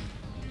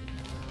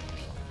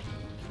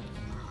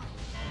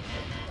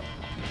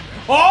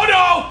 Oh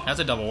no! That's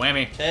a double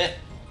whammy. Eh.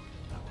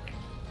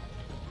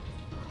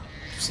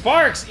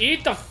 Sparks,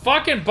 eat the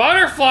fucking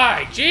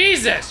butterfly!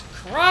 Jesus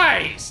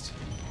Christ!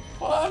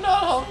 Well, I'm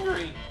not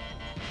hungry.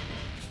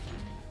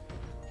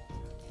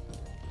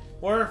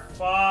 We're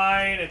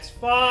fine. It's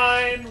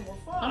fine. We're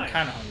fine. I'm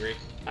kind of hungry.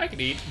 I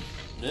could eat.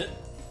 Eh.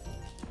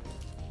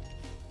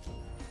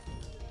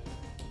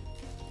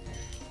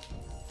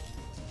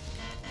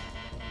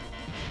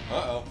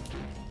 Uh-oh.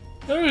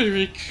 That was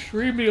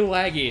extremely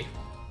laggy.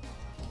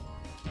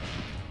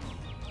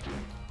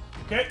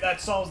 Okay, that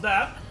solves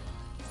that.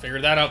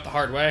 Figured that out the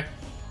hard way.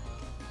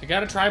 You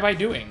gotta try by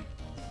doing.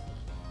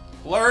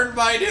 Learn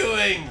by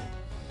doing.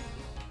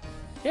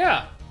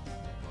 Yeah.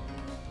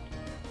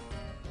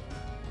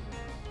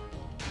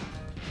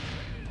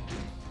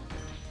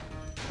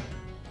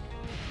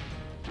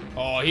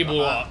 Oh, he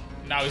blew up.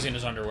 Now he's in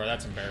his underwear.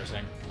 That's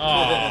embarrassing.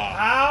 Oh.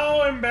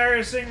 How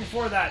embarrassing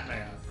for that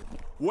man.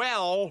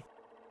 Well,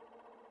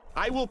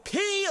 I will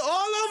pee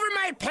all over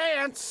my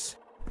pants,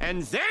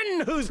 and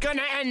then who's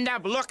gonna end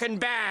up looking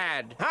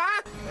bad,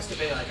 huh? Must have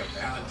been like a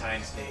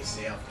Valentine's Day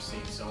sale for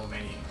seeing so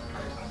many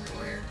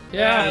underwear.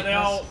 Yeah.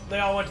 They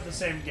all went to the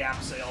same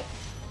Gap sale.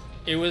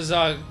 It was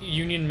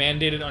union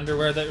mandated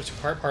underwear that was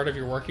part of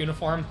your work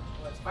uniform.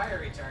 Well, it's fire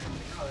retardant.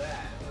 You know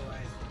that.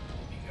 Otherwise,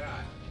 it'd be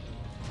gone.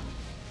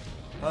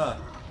 Huh.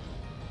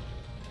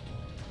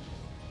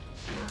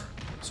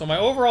 So my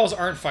overalls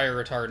aren't fire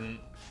retardant,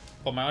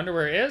 but my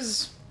underwear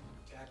is.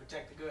 Gotta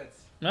protect the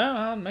goods. No,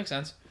 well, makes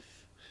sense.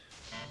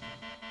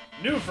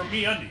 New from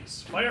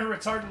MeUndies. Fire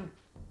retardant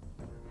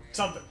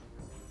something.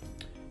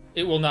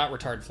 It will not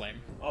retard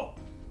flame. Oh.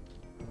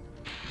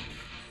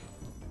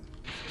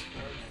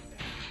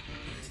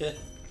 Eh.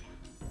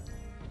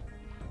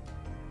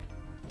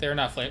 They're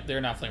not flame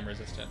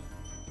resistant.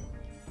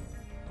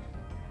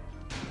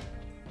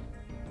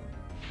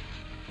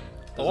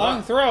 The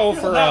long throw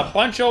for a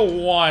bunch of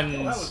ones.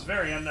 Well, that was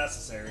very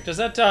unnecessary. Does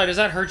that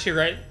hurt you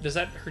right? Does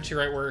that hurt you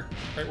right where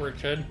it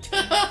should?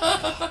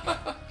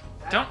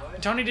 That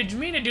Tony, did you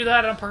mean to do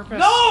that on purpose?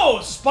 No!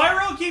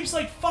 Spyro keeps,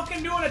 like,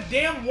 fucking doing a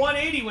damn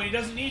 180 when he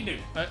doesn't need to.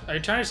 Are you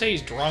trying to say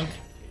he's drunk?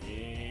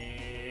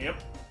 Yep.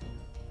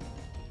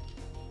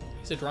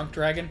 He's a drunk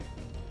dragon?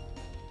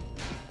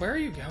 Where are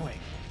you going?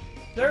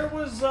 There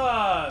was,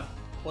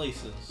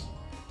 Places.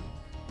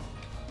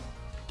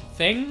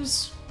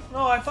 Things?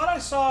 No, I thought I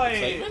saw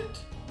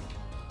Excitement?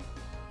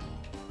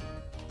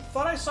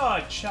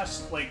 a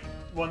chest, like,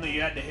 one that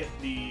you had to hit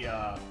the,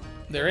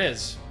 There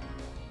is.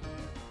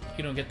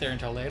 You don't get there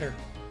until later.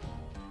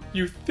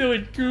 You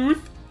silly goose.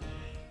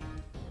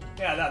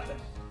 Yeah, that thing.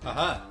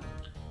 Uh-huh.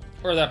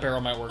 Or that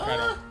barrel might work, I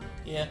don't.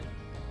 Yeah.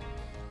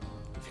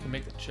 If you can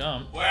make the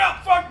jump. Well,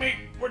 fuck me.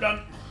 We're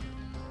done.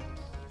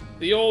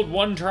 The old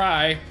one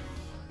try.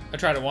 I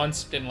tried it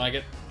once, didn't like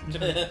it.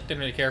 Didn't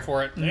really care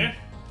for it. Yeah.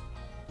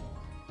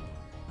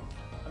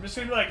 I'm just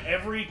gonna be like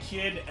every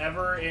kid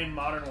ever in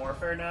Modern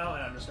Warfare now,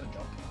 and I'm just gonna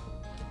jump.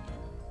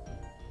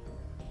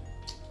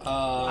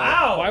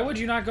 Ow! Why would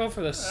you not go for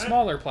the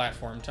smaller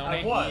platform, Tony?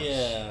 I was.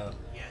 Yeah.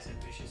 Yes,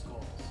 ambitious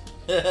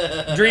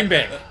goals. Dream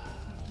big.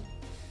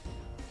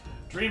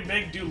 Dream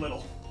big, do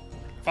little.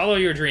 Follow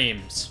your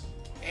dreams.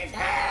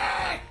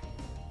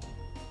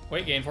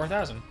 Wait, gain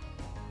 4,000.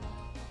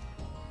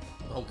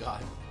 Oh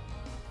god.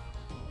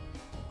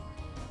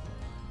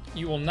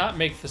 You will not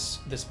make this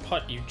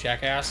putt, you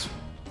jackass.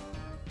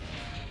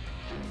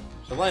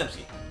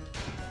 Shalamsky.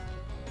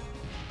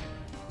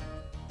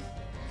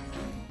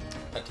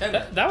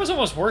 Attendant. That was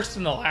almost worse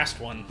than the last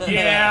one.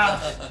 Yeah.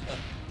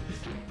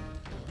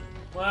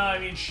 Well, I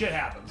mean, shit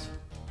happens.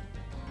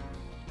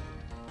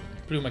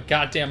 Blew my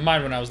goddamn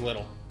mind when I was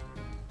little.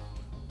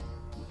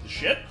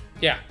 Shit?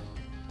 Yeah.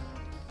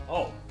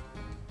 Oh.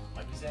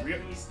 Is that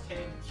at least 10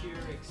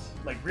 Keurigs?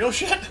 Like real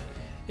shit?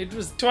 It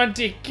was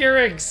 20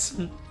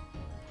 Keurigs.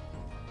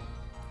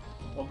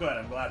 Well, good.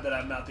 I'm glad that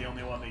I'm not the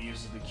only one that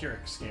uses the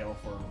Keurig scale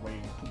for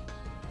weighing poop.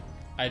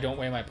 I don't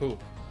weigh my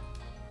poop.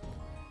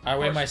 I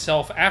weigh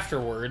myself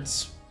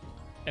afterwards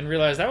and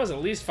realize that was at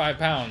least 5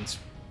 pounds.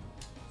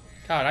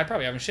 God, I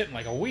probably haven't shit in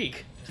like a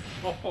week.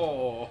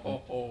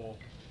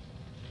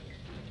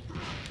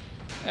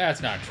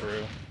 That's not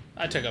true.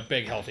 I took a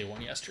big healthy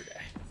one yesterday.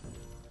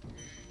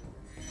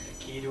 The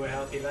key to a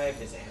healthy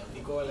life is a healthy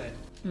golem.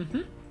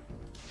 Mm-hmm.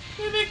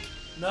 Mimic?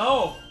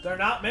 No, they're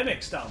not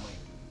mimics, Stanley.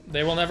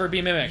 They will never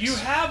be mimics. You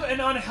have an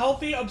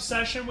unhealthy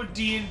obsession with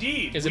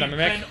D&D. Is it a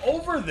mimic? We've been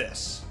over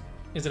this.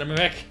 Is it a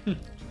mimic?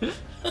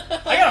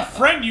 I got a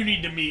friend you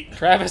need to meet.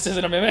 Travis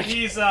isn't a mimic?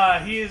 He is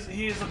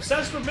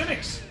obsessed with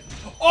mimics.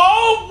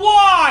 Oh,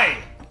 why?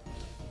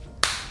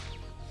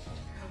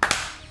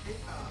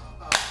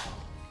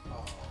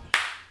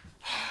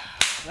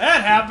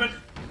 That happened.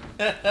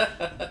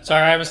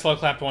 Sorry, I haven't slow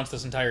clapped once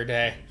this entire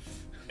day.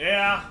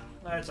 Yeah,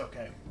 that's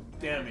okay.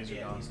 The enemies are Yeah,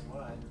 at gone. least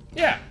one.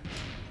 Yeah.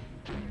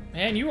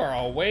 Man, you are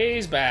a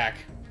ways back.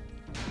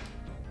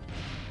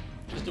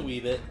 Just a wee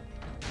bit.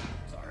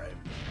 It's alright.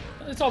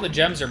 It's all the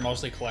gems are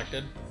mostly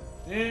collected.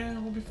 Yeah,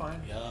 we'll be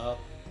fine. Yup.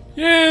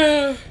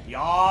 Yeah.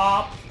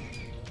 Yup.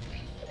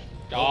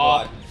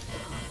 Oh,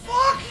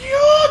 Fuck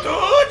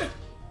you, dude!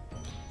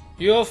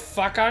 You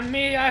fuck on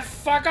me, I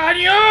fuck on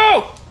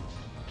you!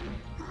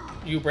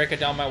 You break it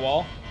down my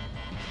wall?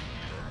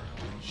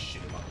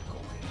 Shit about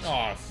Mongolians.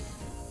 Oh,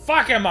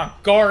 fucking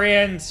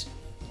Mongolians!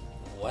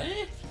 What?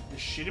 The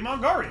shitty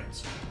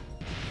Mongolians.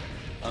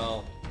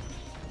 Oh.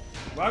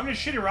 Welcome to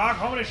Shitty Rock,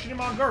 home of the shitty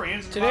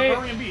Mongolians and Today,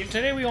 Mongolian beef.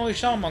 today we only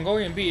saw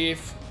Mongolian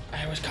beef.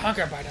 I was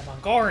conquered by the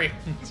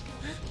Mongolians.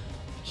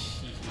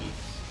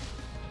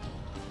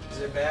 Is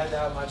it bad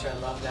how much I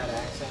love that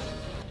accent?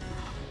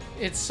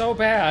 It's so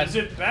bad. Is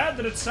it bad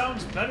that it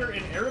sounds better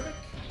in Arabic?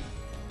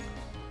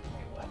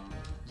 Wait, what?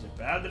 Is it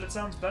bad that it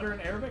sounds better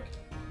in Arabic?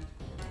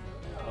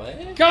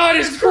 What? God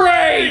is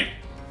great!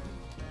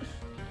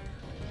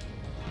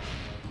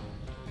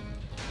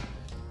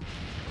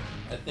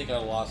 I think I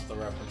lost the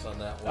reference on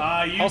that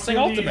one. You Hellsing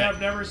clearly Ultimate. have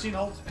never seen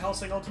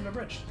Hellsing Ultimate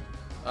Bridge.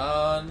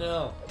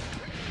 No.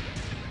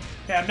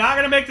 Okay, I'm not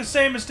gonna make the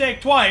same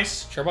mistake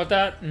twice. Sure about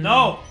that?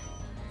 No.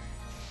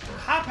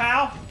 Hi,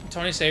 pal.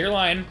 Tony, say your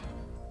line.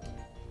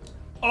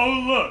 Oh,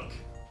 look.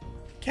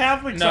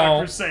 Catholics No. are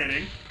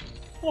crusading.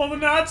 Well, the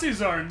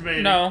Nazis are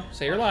invading. No,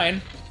 say your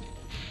line.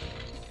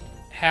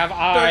 Have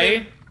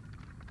I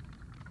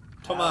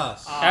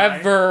Tomas.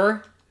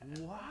 ever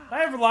Did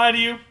I ever lie to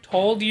you?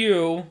 told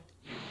you?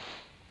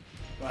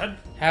 Go ahead.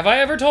 Have I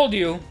ever told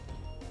you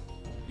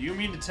Do you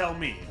mean to tell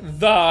me?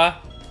 the?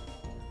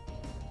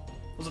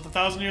 Was it the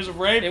 1,000 Years of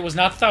Rape? It was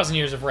not the 1,000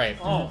 Years of Rape.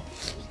 Oh.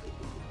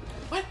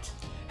 What?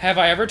 Have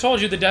I ever told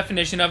you the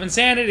definition of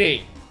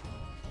insanity?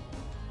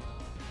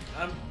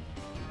 I'm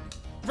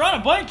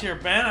drawing a blank here,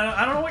 Ben.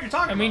 I don't know what you're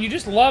talking I about. mean, you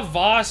just love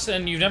Voss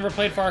and you've never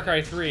played Far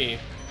Cry 3.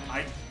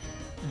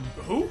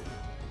 Who?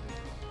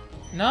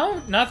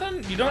 No?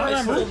 Nothing? You don't I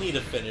remember? still need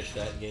to finish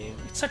that game.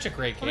 It's such a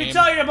great game. Let me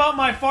tell you about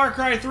my Far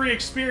Cry 3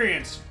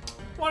 experience.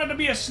 Wanted to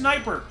be a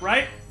sniper,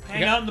 right?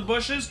 Hang out in the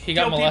bushes, He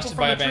got kill molested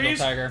people by a from the Bengal trees.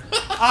 tiger.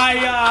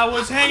 I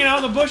was hanging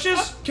out in the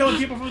bushes, killing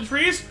people from the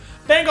trees.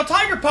 Bengal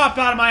tiger popped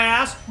out of my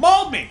ass,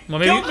 mauled me, Well,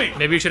 killed me.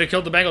 maybe you should have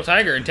killed the Bengal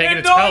tiger and taken And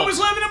its no, pelts. it was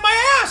living in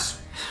my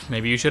ass.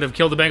 Maybe you should have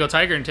killed the Bengal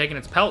tiger and taken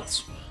its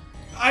pelts.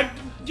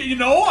 You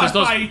know,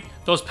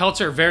 Those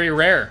pelts are very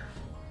rare.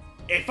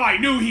 if I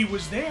knew he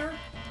was there.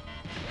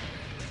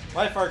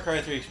 My Far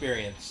Cry 3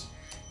 experience.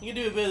 You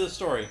can do a bit of the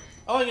story.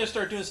 Oh, I'm gonna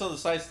start doing some of the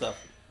side stuff.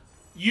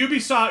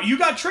 Ubisoft, you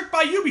got tricked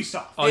by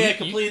Ubisoft. Oh, Hey, I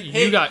completed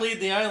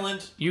the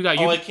island. You got.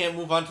 Oh, I can't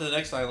move on to the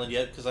next island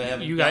yet because I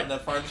haven't gotten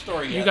that far in the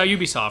story yet. You got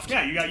Ubisoft.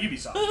 Yeah, you got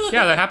Ubisoft.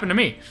 Yeah, that happened to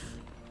me.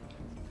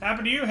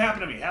 Happened to you,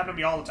 happened to me. Happened to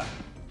me all the time.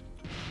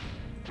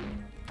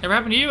 Never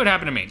happened to you, it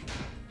happened to me.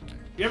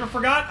 You ever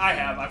forgot? I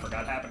have. I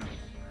forgot it happened to me.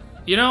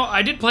 You know,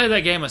 I did play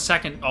that game a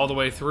second all the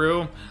way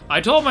through.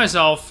 I told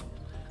myself,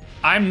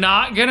 I'm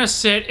not gonna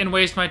sit and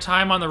waste my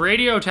time on the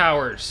radio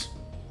towers.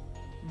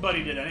 But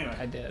he did anyway.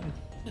 I did.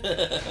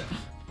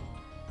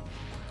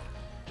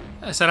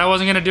 I said I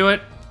wasn't gonna do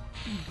it,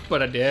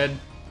 but I did.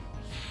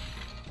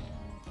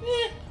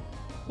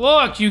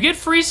 Look, you get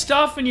free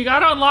stuff and you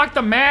gotta unlock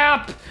the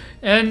map,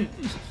 and...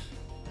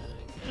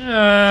 More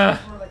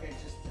like I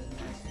just did a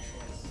nice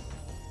choice.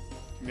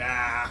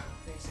 Nah.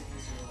 Makes it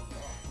easier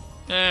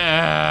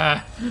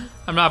overall.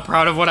 I'm not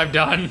proud of what I've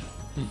done.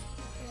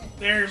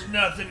 There's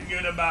nothing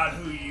good about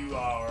who you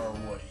are or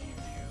what you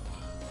do.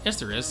 Yes,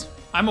 there is.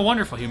 I'm a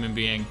wonderful human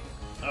being.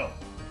 Oh.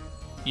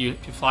 You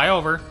fly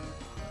over.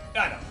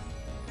 I know.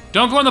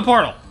 Don't go in the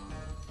portal.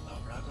 Oh,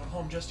 we're not going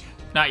home just yet.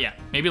 Not yet.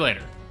 Maybe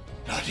later.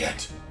 Not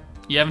yet.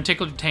 You haven't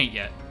tickled your taint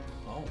yet.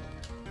 Oh.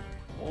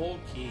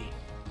 Okay.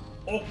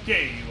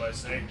 Okay,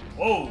 USA.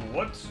 Whoa,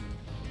 what?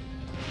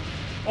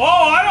 Oh,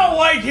 I don't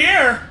like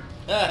here.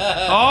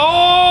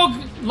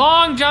 Oh,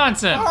 Long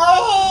Johnson.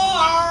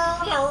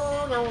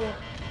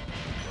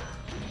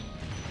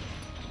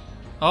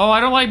 Oh, I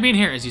don't like being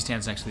here as he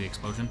stands next to the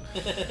explosion.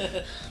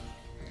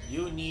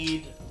 You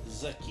need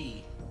the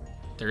key.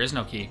 There is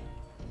no key.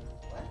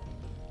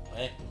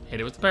 What? Hit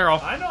it with the barrel.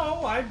 I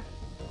know,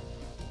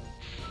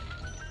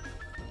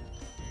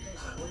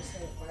 Worst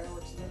day of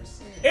fireworks you've ever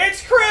seen.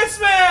 It's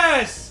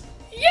Christmas!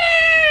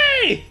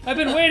 Yay! I've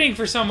been waiting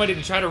for somebody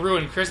to try to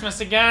ruin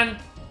Christmas again.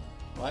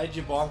 Why'd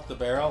you bonk the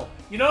barrel?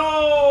 You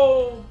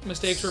know...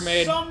 Mistakes were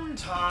made.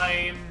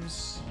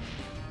 Sometimes...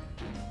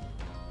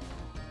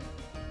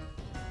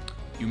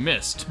 You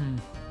missed.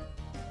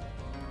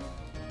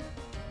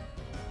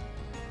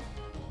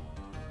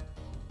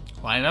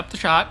 Line up the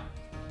shot.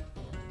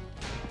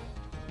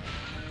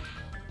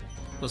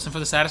 Listen for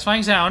the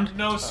satisfying sound.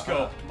 No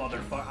scoped,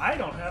 motherfucker. I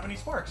don't have any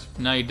sparks.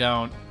 No, you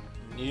don't.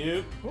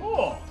 Nope.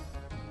 Cool.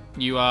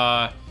 You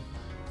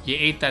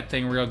ate that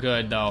thing real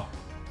good, though.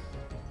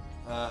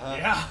 Uh-huh.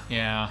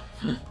 Yeah.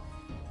 Yeah.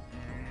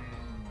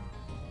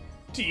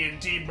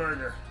 TNT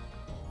burger.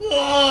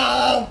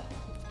 Oh!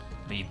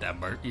 Eat that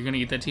bird. You're gonna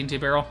eat that TNT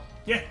barrel?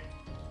 Yeah.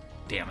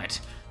 Damn it.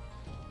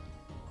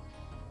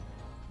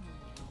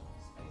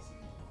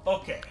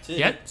 Okay.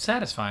 Yet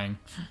satisfying.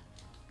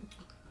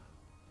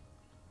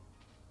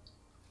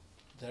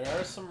 There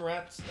are some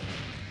rats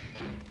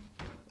there.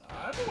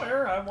 I'm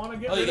aware. I want to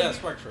get Oh, you rid got of...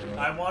 sparks for it.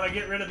 I want to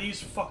get rid of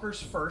these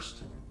fuckers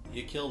first.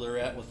 You killed a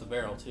rat with the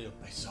barrel, too.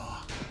 I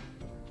saw.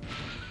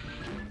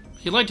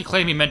 He'd like to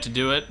claim he meant to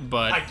do it,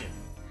 but... I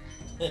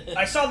didn't.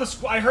 I saw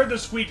the I heard the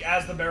squeak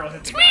as the barrel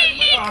hit the guy. I'm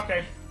like, oh,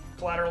 okay.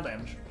 Collateral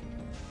damage.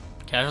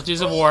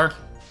 Casualties of war.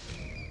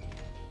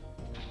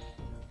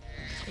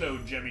 Hello,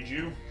 Jemmy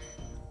Jew.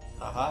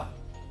 Aha.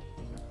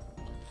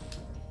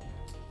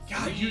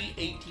 God, you...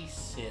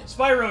 386.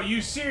 Spyro,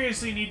 you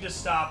seriously need to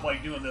stop,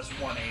 like, doing this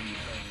 180 thing.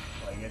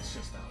 Like, it's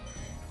just not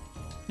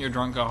working. You're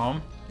drunk, go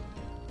home.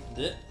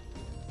 Did?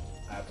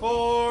 I have to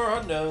For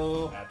a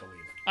no. I have to leave.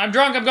 I'm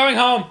drunk, I'm going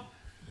home.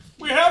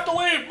 We have to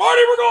leave!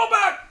 Marty, we're going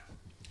back!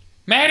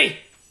 Maddie!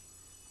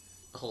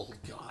 Oh,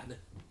 God.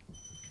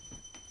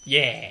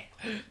 Yeah.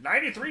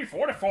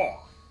 93-44.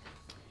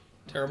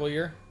 Terrible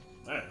year.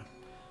 Yeah.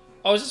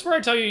 Oh, is this where I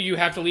tell you you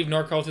have to leave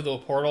Norco through the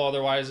portal,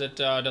 otherwise it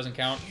doesn't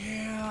count?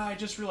 Yeah, I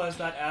just realized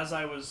that as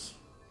I was...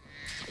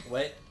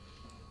 Wait.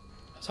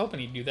 I was hoping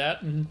he'd do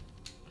that. You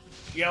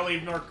gotta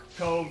leave Norc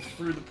Cove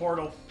through the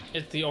portal.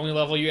 It's the only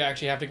level you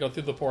actually have to go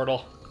through the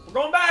portal. We're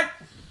going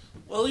back!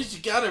 Well, at least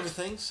you got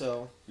everything,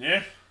 so...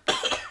 Yeah.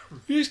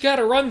 You just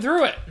gotta run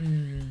through it.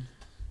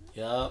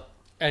 Yup.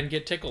 And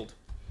get tickled.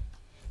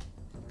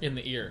 In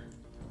the ear.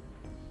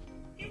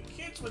 You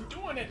kids were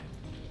doing it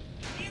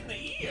in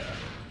the ear.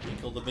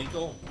 Binkle the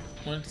binkle.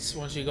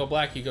 Once you go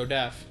black, you go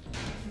deaf.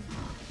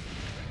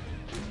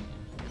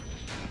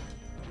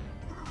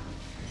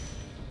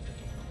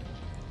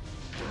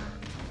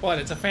 What?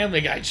 It's a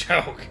Family Guy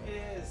joke.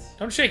 It is.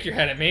 Don't shake your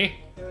head at me.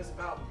 It was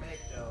about Meg,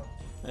 though.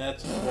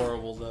 That's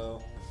horrible,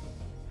 though.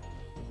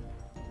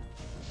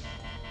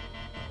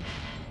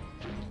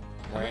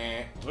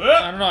 I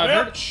don't know,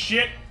 I've heard-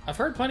 Shit. I've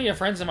heard plenty of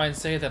friends of mine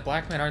say that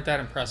black men aren't that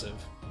impressive.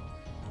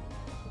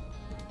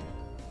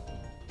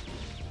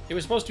 It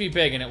was supposed to be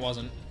big and it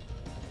wasn't.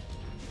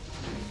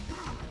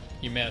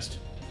 You missed.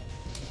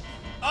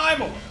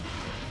 I'm aware.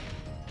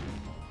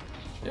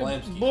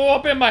 It blew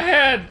up in my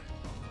head!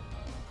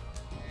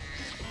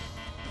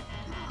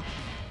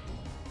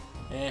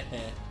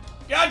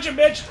 Gotcha,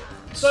 bitch!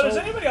 So does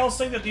anybody else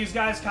think that these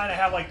guys kind of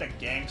have like the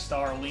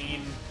gangstar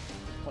lean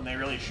when they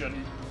really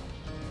shouldn't?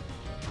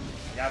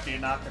 Like after you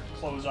knock the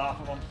clothes off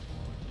of them?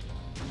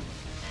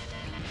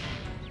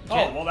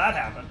 Oh, well that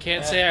happened.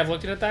 Can't say I've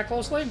looked at it that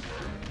closely.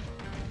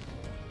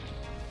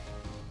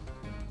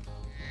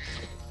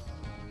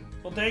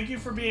 Well, thank you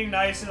for being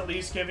nice and at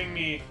least giving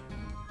me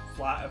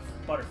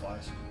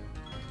butterflies.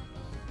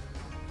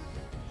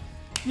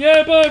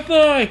 Yeah,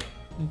 butterfly!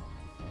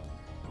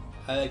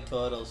 I like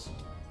turtles.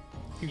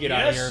 You get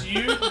out of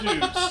here. Yes, you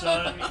do,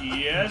 son.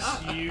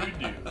 Yes, you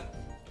do.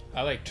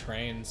 I like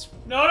trains.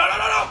 No!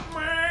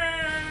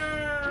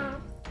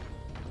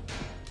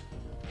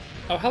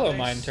 Oh, hello,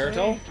 Mine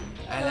Turtle.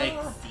 I like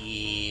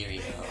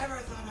cereal. I never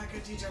thought I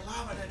could teach a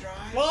llama to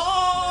drive.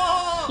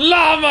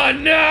 Llama,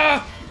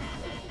 no!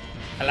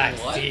 I like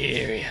What?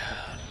 cereal.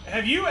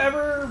 Have you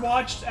ever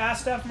watched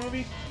ASTF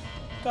movie,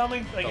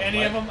 Tommy? Like The any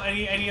what? of them?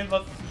 Any of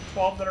the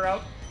 12 that are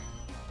out?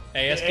 The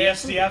ASDF?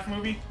 ASTF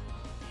movie?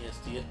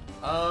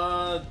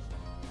 ASDF?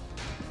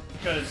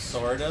 Because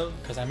Sort of.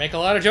 Because I make a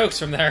lot of jokes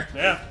from there.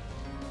 yeah.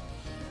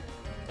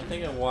 I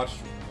think I watched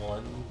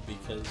one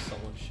because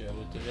someone showed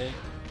it to me.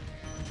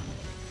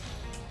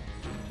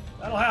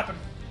 That'll happen.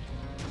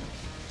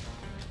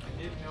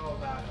 I didn't know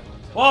about it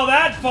until Well,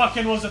 that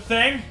fucking was a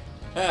thing.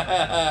 it came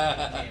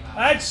out.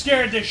 That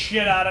scared the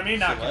shit out of me,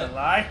 not So gonna what?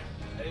 lie.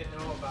 I didn't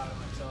know about it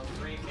until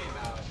 3 came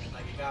out. And,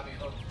 like, it got me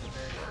hooked from the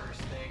very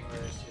first thing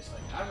where it's just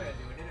like, I'm gonna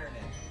do an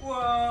internet.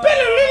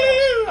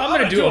 Whoa! I'm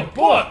gonna do a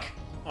book.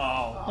 Oh.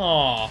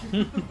 Aw.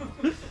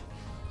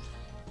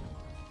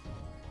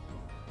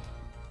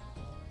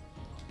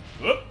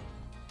 Whoop.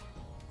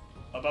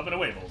 Up and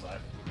away, bullseye.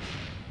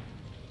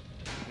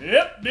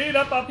 Yep, beat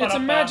up. It's a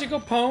magical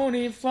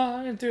pony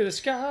flying through the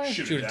sky.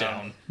 Shoot it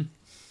down.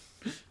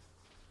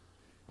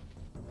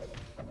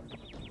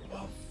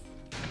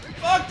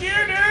 Fuck you,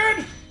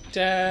 dude!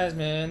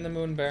 Jasmine, the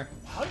moon bear.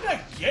 How did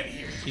I get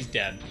here? He's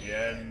dead.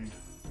 And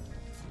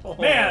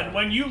man,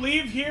 when you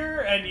leave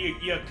here and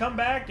you come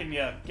back and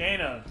you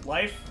gain a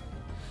life.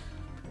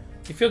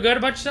 You feel good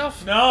about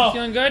yourself? No. You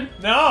feeling good?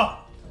 No!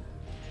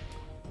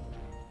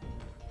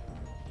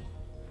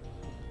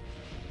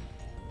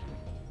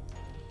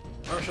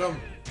 Marshall.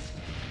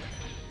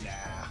 Nah.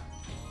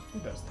 Who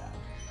does that?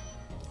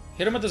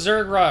 Hit him with the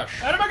Zerg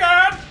Rush. Oh my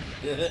god!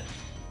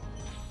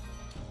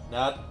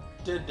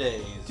 Not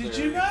today. Did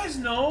sir. you guys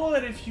know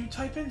that if you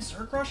type in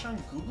Zerg Rush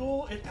on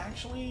Google, it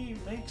actually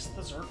makes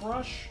the Zerg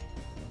Rush?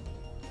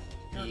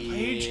 Your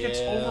page gets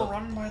Yeah.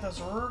 overrun by the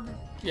Zerg?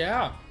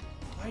 Yeah.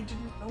 I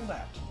didn't know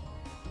that.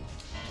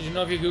 Did you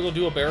know if you Google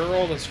do a barrel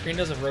roll, the screen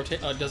does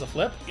a does a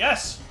flip?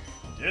 Yes!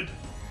 Did.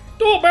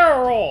 Do a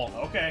barrel roll!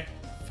 Okay.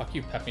 Fuck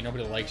you, Peppy.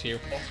 Nobody likes you.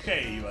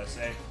 Okay,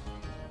 USA.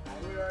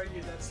 I would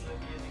argue that's the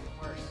beginning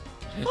worse.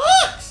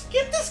 Fox!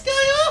 Get this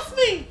guy off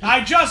me!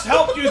 I just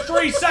helped you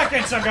 3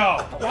 seconds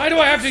ago! Why do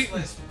I have to...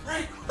 Let's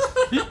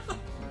break.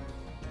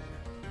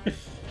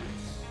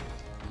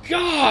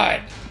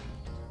 God!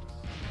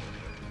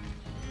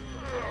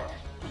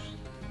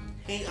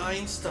 Hey,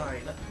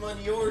 Einstein, I'm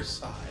on your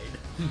side.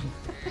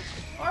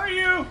 Are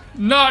you?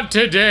 Not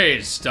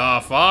today,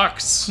 Star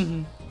Fox.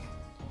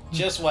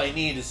 Just what I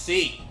need to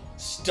see.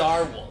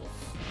 Star Wolf.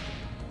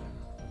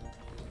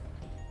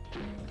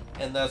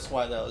 And that's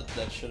why that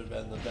should have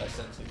been the best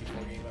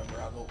N64 game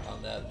ever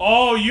on that.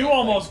 Oh, you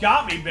almost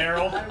got me,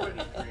 Beryl. I would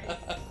agree.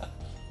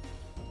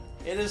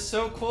 It is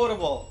so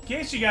quotable. In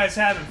case you guys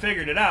haven't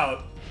figured it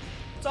out,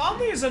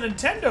 Zombie is a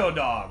Nintendo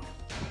dog.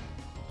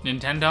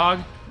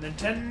 Nintendo?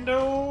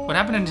 Nintendo. What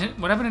happened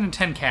to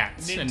 10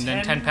 cats and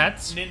then 10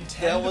 pets?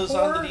 Nintendo. That was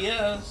on the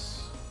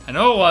DS. I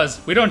know it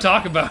was. We don't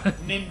talk about it.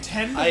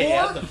 Nintendo. I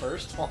had the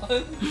first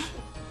one.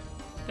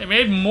 They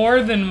made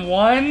more than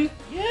one?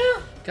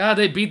 Yeah. God,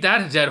 they beat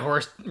that dead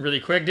horse really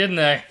quick, didn't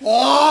they?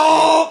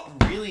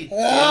 Really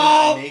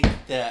didn't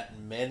make that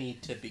many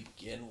to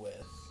begin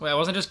with. Well, it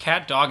wasn't just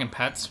cat, dog, and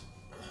pets.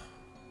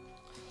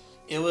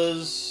 It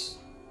was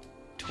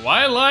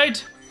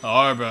Twilight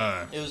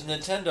Harbor. It was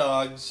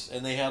Nintendogs,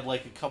 and they had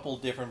like a couple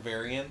different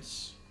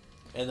variants.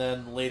 And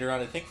then later on,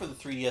 I think for the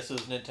 3DS, it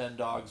was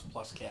Nintendogs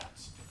plus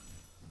cats.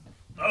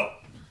 Oh.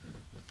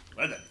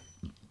 Well then.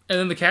 And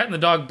then the cat and the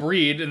dog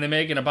breed, and they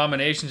make an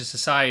abomination to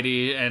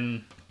society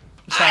and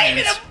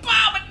science. I'm an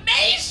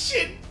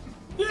abomination!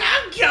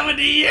 I'm coming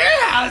to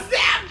your house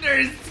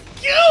after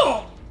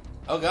school!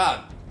 Oh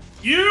god.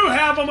 You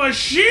have a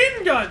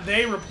machine gun!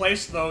 They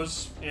replaced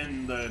those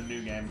in the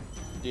new game.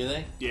 Do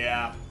they?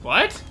 Yeah.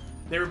 What?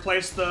 They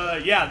replaced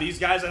the... Yeah, these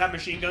guys that have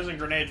machine guns and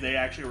grenades, they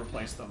actually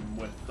replaced them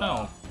with...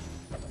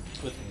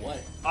 With what?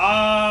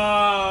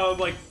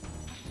 Like...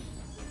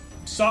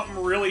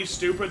 something really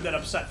stupid that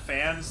upset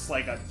fans.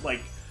 Like,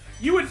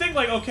 you would think,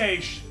 like,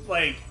 okay,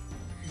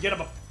 get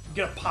a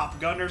pop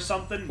gun or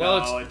something. Well,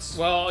 no, it's...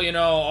 Well, you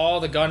know, all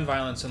the gun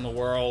violence in the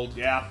world.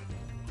 Yeah.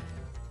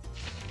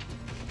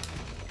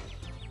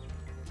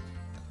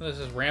 This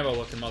is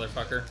Rambo-looking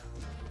motherfucker.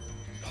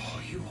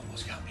 Oh, you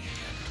almost got me again.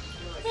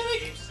 I feel like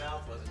the Deep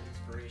South was an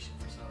inspiration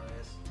for some of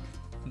this.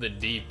 The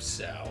Deep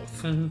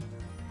South. Yeah,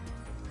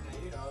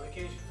 you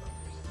Cajun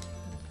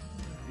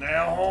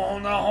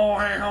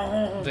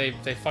No.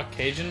 They fuck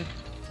Cajun?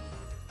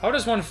 How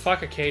does one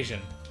fuck a Cajun?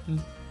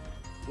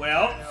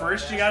 Well,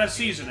 first you gotta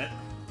season it.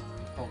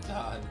 Oh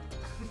God.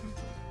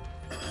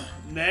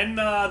 Then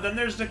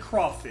there's the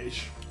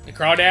crawfish. The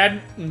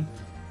crawdad?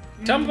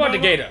 Tell me about the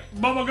gator.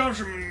 Bubble gum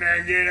from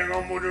that gator,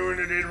 gum doing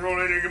it,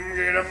 roll it,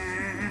 get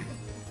 'em.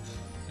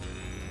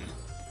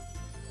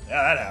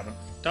 Yeah, that happened.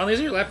 Donald,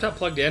 isn't your laptop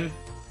plugged in?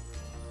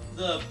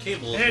 The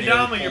cable. Hey,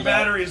 Dominic, your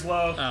battery's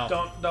low.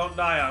 Oh. Don't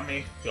die on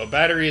me. Your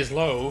battery is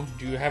low.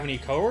 Do you have any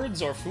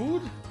cords or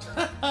food?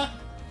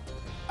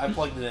 I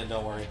plugged it in.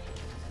 Don't worry.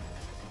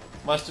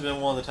 Must have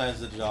been one of the times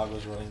that the dog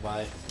was running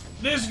by.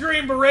 This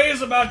green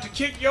beret's about to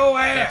kick your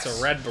ass. That's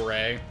a red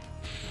beret.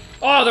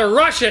 Oh, they're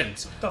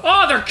Russians!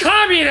 Oh, they're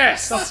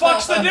communists! The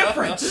fuck's the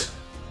difference?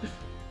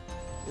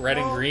 Red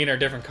and green are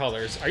different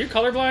colors. Are you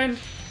colorblind?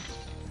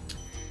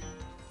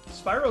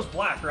 Spyro's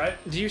black, right?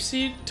 Do you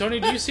see,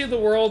 Tony, do you see the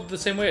world the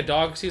same way a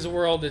dog sees the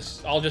world?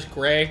 It's all just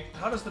gray?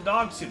 How does the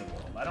dog see the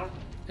world? I don't...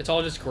 It's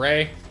all just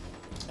gray?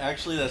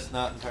 Actually, that's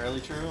not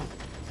entirely true.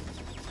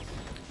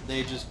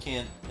 They just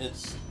can't...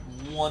 It's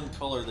one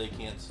color they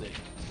can't see.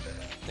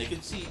 They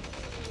can see...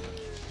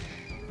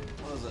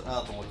 What is it?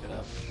 I'll have to look it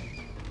up.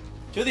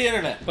 To the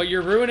internet! But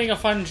you're ruining a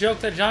fun joke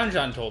that John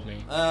told me.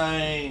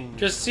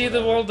 Just see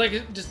the world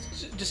like... Just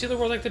see the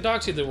world like the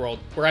dogs see the world.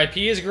 Where I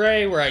pee is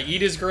gray, where I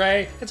eat is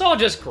gray. It's all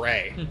just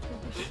gray.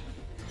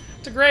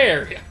 It's a gray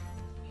area.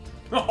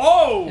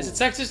 Oh! Is it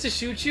sexist to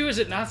shoot you? Is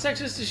it not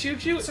sexist to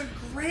shoot you? It's a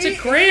gray It's a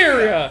gray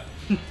area.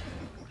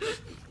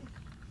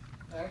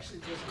 Actually,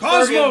 just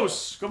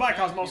Cosmos! Goodbye,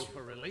 Cosmos.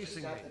 for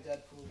releasing got the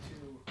Deadpool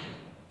 2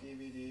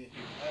 DVD.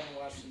 I haven't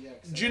watched it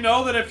yet. Did you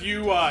know that if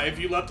you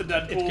let the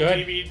Deadpool It's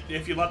good.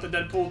 if you let the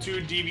Deadpool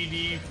 2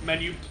 DVD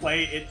menu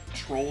play, it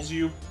trolls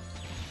you,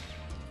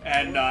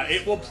 and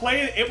it will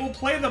play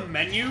the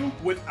menu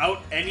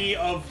without any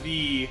of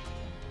the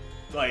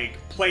like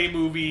play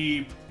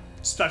movie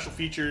special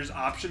features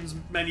options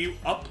menu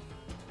up.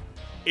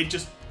 It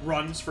just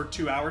runs for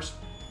 2 hours.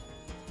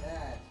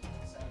 That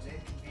sounds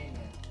inconvenient.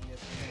 Yes,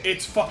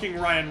 It's fucking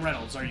Ryan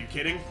Reynolds. Are you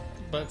kidding?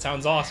 But it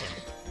sounds awesome.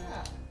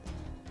 yeah.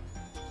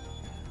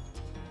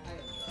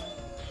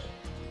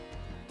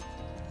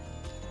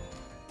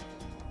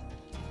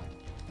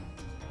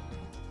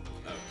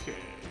 Okay,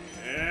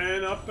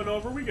 and up and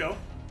over we go.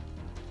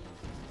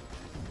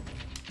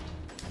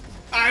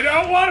 I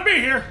don't want to be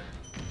here.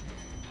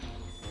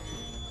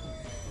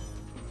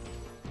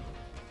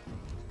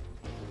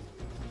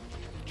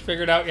 Did you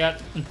figure it out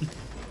yet?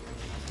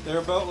 They're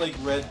about like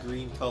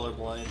red-green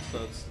colorblind,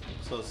 so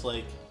it's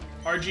like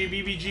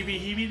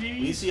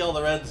RGBBGBHBD. we see all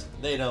the reds,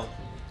 they don't.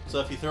 So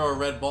if you throw a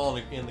red ball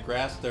in the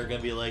grass, they're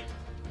gonna be like,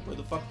 where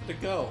the fuck did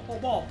it go?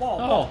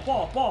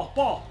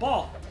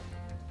 Ball.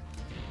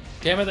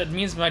 Damn it, that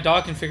means my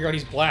dog can figure out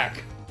he's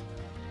black.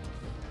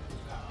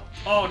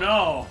 Oh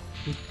no.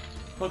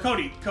 Well,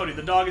 Cody,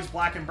 the dog is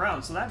black and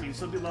brown, so that means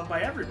he'll be loved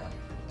by everybody.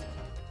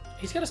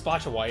 He's got a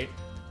splotch of white.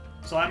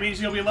 So that means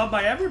he'll be loved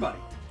by everybody.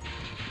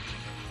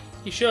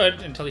 He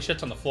should, until he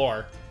shits on the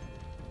floor.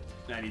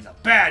 And he's a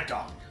bad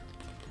dog.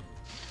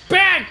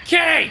 Bad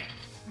kitty!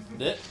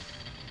 It?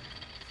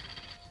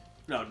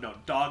 No,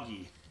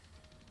 doggy.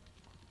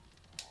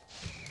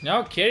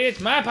 No, kitty, it's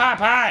my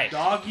Popeye!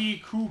 Doggy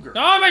cougar.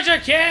 No, Mr.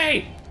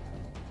 Kitty!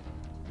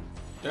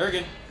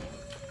 Durgan.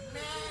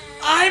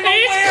 I'm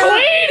It's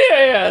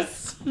aware.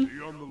 Cletus! Be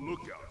on the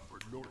lookout for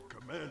Gnort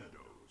Commandos,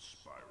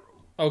 Spyro.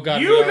 Oh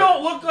god, You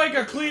don't look like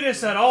a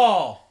Cletus at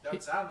all.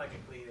 Don't sound like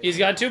a Cletus. He's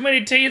got too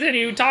many teeth and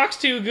he talks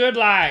too good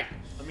like.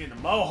 I mean, the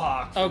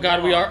Mohawk. Oh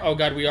god, we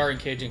are in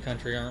Cajun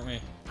country, aren't we?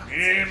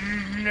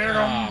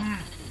 Oh,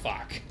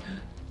 fuck.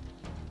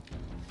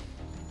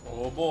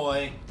 Oh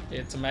boy.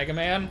 It's a Mega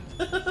Man.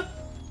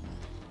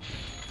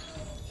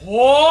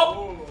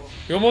 Whoop!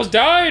 You almost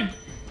died!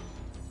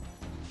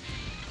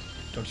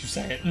 Don't you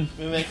say it.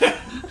 Mimic.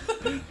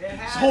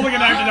 He's holding a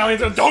knife and now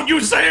he's like, don't you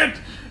say it!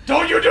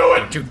 Don't you do it!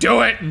 Don't you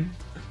do it!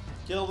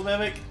 Kill the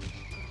mimic.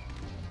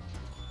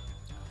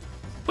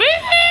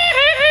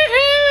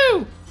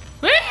 Woo-hoo-hoo-hoo-hoo!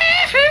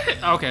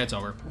 Woo-hoo-hoo-hoo! Okay, it's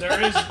over.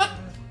 There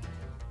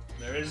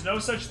is no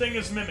such thing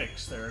as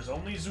mimics. There is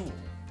only Zool.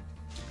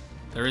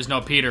 There is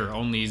no Peter,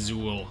 only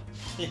Zool.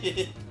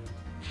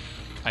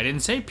 I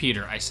didn't say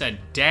Peter, I said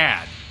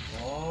Dad.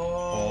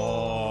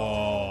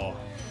 Oh.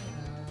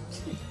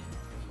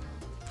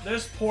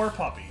 This poor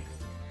puppy.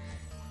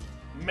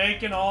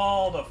 Making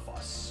all the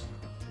fuss.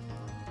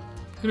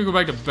 I'm gonna go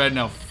back to bed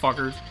now,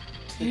 fuckers.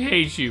 I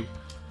hate you.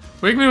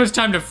 Wake me when it's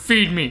time to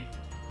feed me.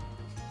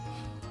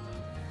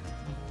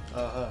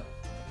 Uh-huh.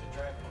 You're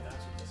driving me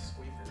nuts with the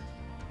squeaker.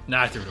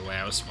 Nah, I threw it away.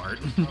 I was smart.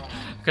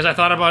 Because I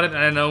thought about it, and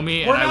I know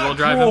me, We're and I will not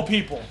drive cruel him.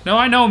 people. No,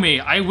 I know me.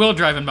 I will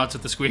drive him nuts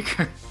with the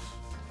squeaker.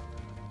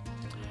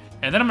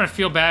 And then I'm gonna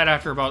feel bad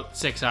after about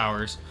 6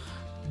 hours.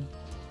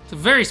 It's a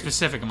very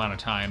specific amount of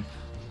time.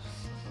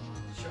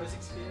 Shows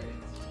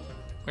experience.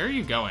 Where are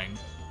you going?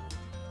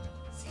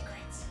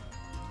 Secrets.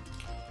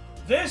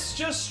 This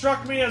just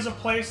struck me as a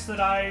place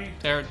that I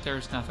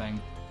There's nothing.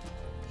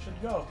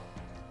 should go.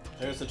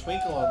 There's a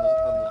twinkle on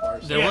the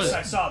far side. Yes, was.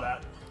 I saw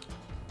that.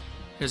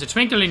 There's a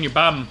twinkle in your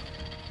bum.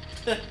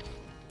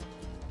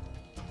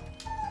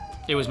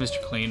 It was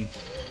Mr. Clean.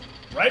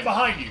 Right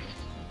behind you.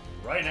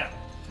 Right now.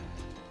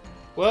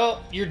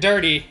 Well, you're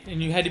dirty,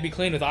 and you had to be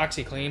clean with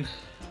OxyClean.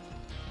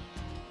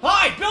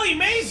 Hi, Billy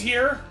Mays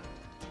here.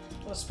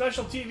 A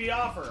special TV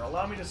offer.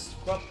 Allow me to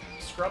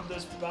scrub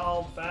this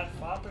bald, fat,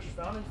 foppish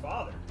founding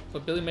father.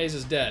 But Billy Mays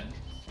is dead.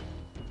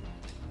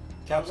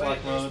 Caps Wait, lock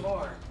there's mode.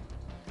 more.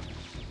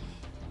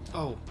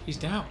 Oh, he's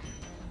down.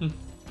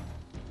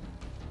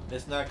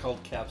 It's not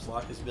called caps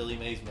lock. It's Billy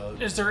Mays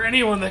mode. Is there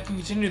anyone that can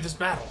continue this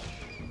battle?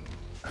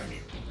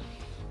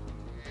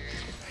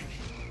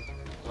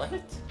 What?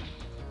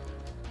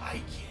 I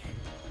can't.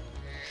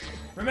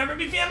 Remember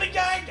me, Family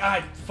Guy?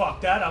 I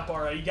fucked that up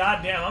already.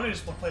 Goddamn, I'm gonna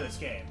just play this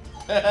game.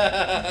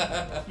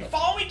 You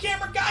follow me,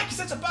 camera guy? Because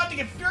it's about to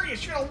get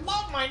furious. You're gonna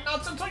love my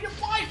nuts until you're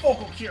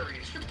bifocal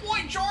curious. Your boy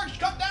George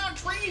cut down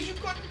trees. You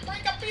couldn't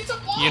break a piece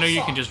of balsa. You know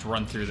you can just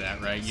run through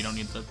that, right? You don't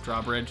need the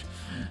drawbridge.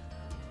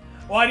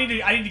 Well, I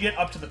need to get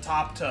up to the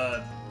top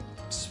to.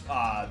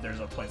 There's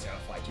a place I gotta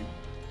fly to.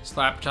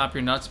 Slap chop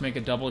your nuts, make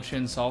a double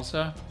chin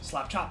salsa.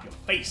 Slap chop your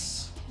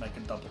face. Like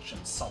a double chin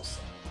salsa.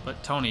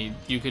 But Tony,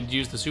 you could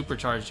use the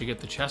supercharge to get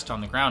the chest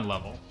on the ground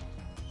level.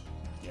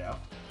 Yeah.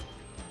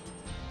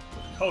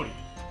 With Cody.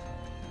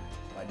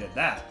 If I did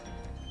that,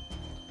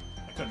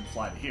 I couldn't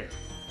fly to here.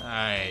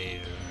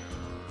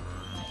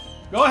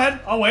 Go ahead,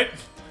 I'll wait.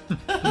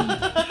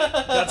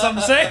 Got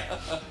something to say?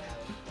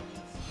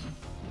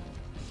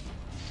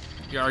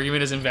 Your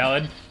argument is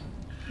invalid.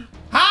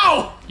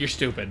 How? You're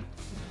stupid.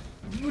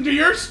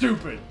 You're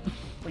stupid.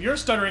 Well, you're a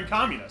stuttering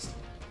communist.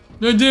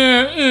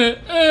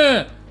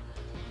 The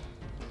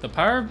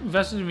power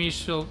vested in me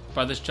shall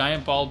by this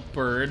giant bald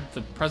bird.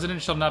 The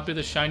president shall not be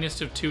the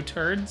shiniest of two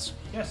turds.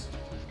 Yes.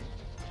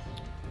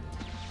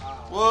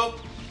 Whoop.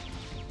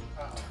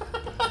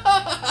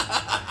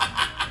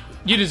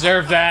 You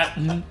deserve that.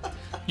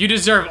 You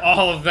deserve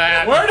all of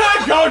that. Where'd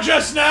I go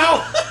just now?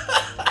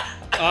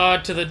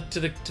 To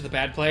the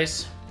bad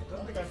place. I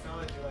don't think I fell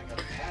into like a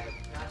bag of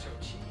nacho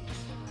cheese.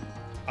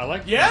 I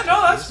like. Yeah,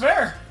 no, that's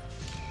fair.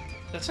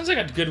 That sounds like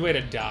a good way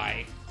to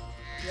die.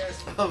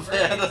 Yes, A the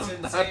bag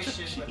burning of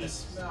sensation, nacho but the cheese.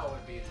 smell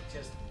would be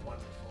just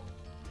wonderful.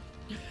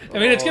 I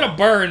mean, it's gonna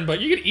burn,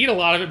 but you could eat a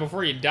lot of it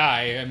before you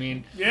die. I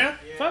mean, Yeah?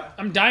 fuck,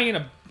 I'm dying in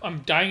a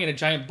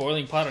giant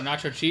boiling pot of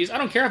nacho cheese. I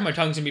don't care if my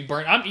tongue's gonna be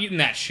burnt. I'm eating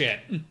that shit.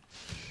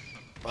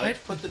 Why'd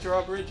you put the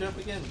drawbridge up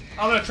again?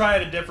 I'm gonna try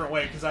it a different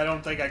way because I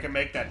don't think I can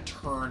make that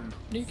turn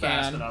You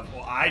fast can. enough.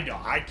 Well, I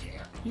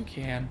can't. You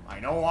can. I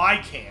know I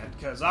can't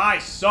because I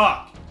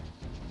suck.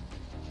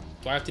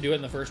 Do I have to do it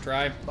in the first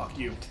try? Fuck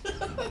you.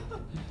 I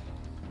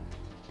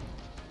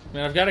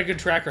mean, I've got a good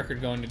track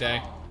record going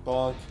today.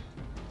 Bonk.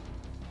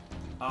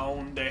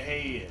 On the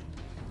head.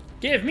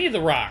 Give me the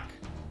rock.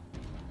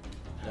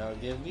 Now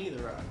give me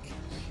the rock.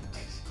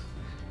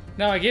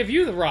 Now I give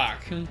you the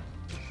rock.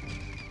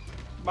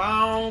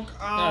 Bonk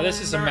on No, this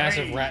is a the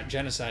massive head. rat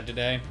genocide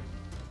today.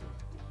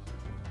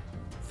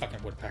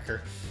 Fucking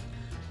woodpecker.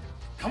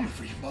 Coming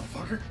for you,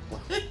 motherfucker.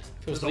 What? Feels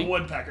There's a like-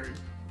 woodpecker.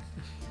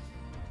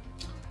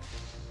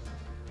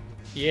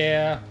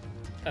 Yeah,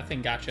 that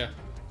thing gotcha.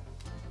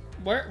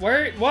 What?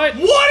 What is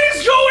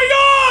going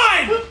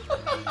on?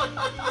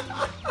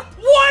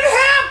 What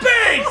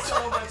happened?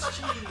 So much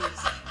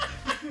cheese.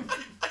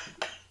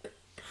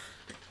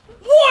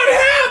 What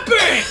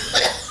happened?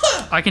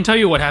 I can tell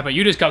you what happened.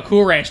 You just got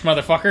Cool Ranched,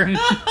 motherfucker.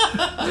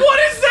 What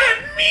does that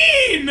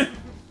mean?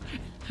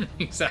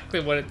 Exactly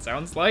what it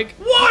sounds like.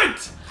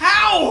 What?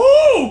 How?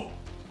 Who?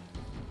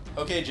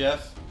 Okay,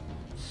 Jeff.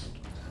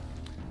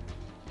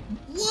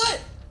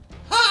 What?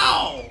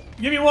 How?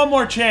 Give me one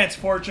more chance,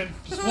 Fortune.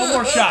 Just one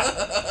more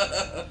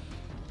shot.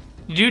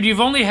 Dude, you've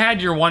only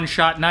had your one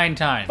shot 9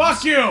 times.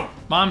 Fuck you.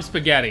 Mom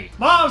spaghetti.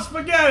 Mom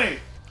spaghetti.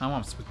 I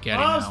want spaghetti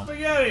Mom now.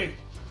 spaghetti.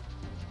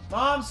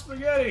 Mom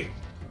spaghetti.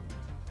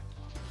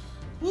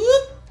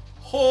 Whoop.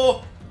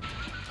 Ho.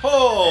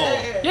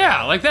 Ho.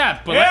 Yeah, like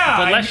that, but, Yeah,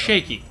 but I less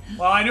kn- shaky.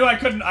 Well, I knew I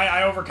couldn't.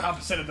 I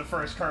overcompensated the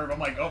first curve. I'm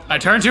like, oh. I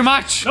turned too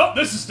much. Nope,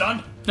 this is done.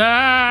 You ever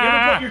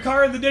Ah! put your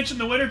car in the ditch in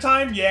the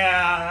wintertime?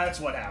 Yeah, that's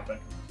what happened.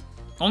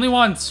 Only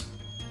once.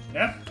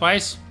 Yeah?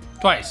 Twice.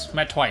 Twice.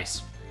 Met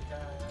twice.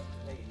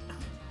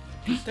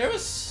 There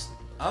was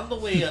on the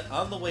way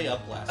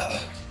up last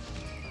night.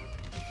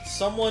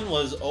 Someone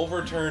was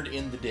overturned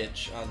in the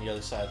ditch on the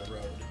other side of the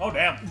road. Oh,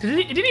 damn. It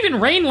didn't even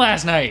rain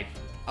last night.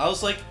 I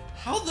was like,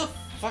 how the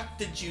fuck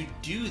did you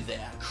do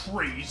that?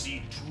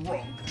 Crazy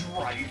drunk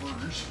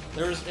drivers.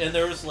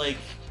 There was like,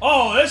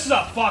 Oh, this is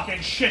a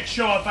fucking shit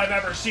show if I've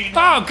ever seen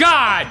one. Oh,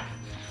 God!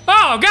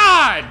 Oh,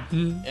 God!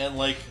 and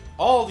like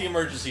all the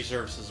emergency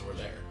services were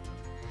there.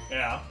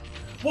 Yeah.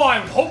 Well, I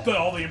would hope that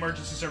all the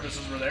emergency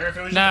services were there. If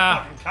it was just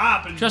Nah. a fucking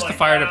cop and Just like, the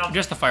fire well,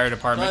 just the fire No, I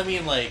department.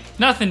 mean like,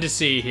 Nothing to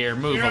see here.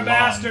 Move you're a along.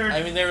 bastard.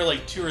 I mean there were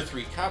like 2 or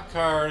 3 cop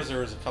cars. There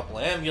was a couple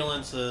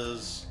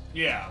ambulances,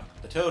 Yeah.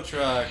 a tow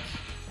truck,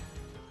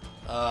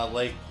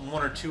 like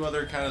 1 or 2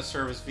 other kind of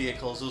service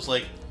vehicles. It was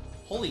like,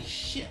 holy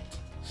shit.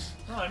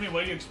 Well, I mean,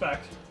 what do you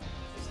expect?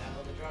 Is that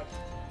God.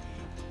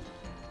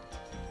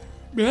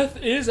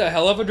 Meth is a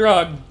hell of a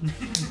drug.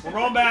 We're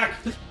going back.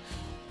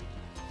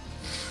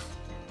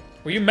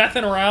 Were you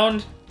messing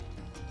around?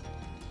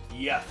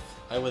 Yes.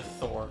 I with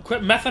Thor.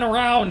 Quit messing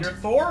around. You're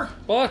Thor?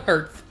 Well, it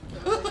hurts.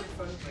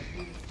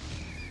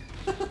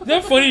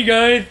 Not funny,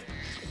 guys.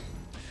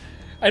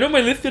 I know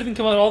my list doesn't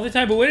come out all the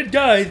time, but when it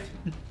does...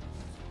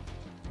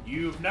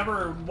 You've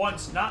never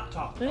once not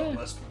talked about Yeah. a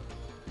list.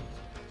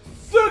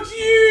 Fuck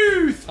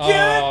you, Scott!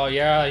 Oh,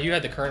 yeah, you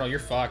had the Colonel. You're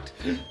fucked.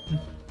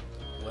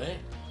 What?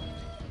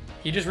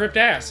 He just ripped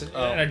ass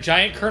Oh. and a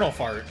giant Colonel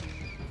fart.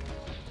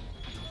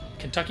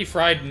 Kentucky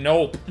Fried,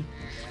 nope. Yeah, it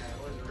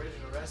was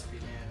original recipe,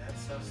 man. That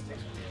stuff sticks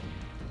with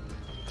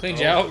you.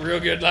 Cleans you out real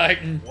good, like...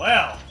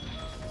 Well,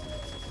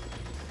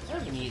 I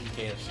haven't eaten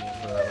KFC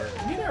in forever.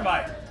 neither have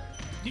I.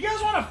 Do you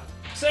guys want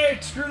to say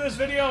screw this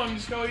video and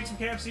just go eat some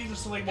KFC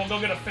just so like we'll go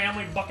get a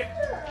family bucket?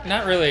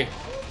 Not really.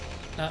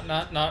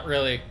 Not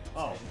really.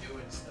 Oh.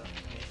 Doing stuff.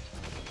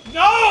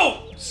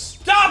 No!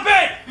 Stop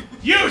it!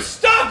 You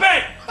stop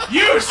it!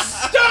 You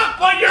stop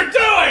what you're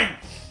doing!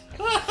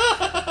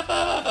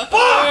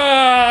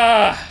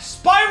 Fuck!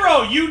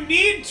 Spyro, you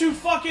need to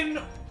fucking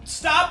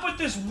stop with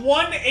this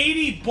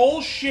 180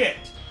 bullshit.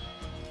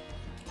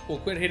 Well,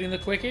 quit hitting the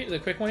quick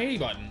 180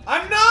 button.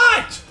 I'm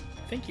not!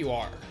 I think you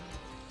are.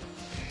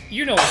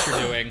 You know what you're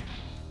doing.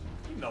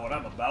 You know what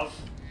I'm about.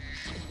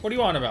 What are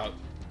you on about?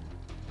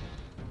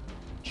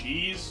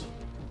 Cheese.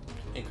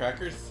 And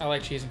crackers? I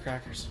like cheese and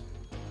crackers.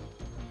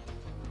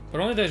 But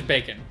only there's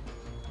bacon.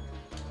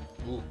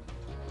 Ooh.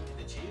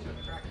 The cheese or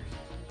the crackers?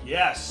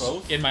 Yes.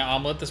 Both? In my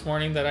omelet this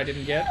morning that I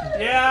didn't get.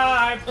 Yeah,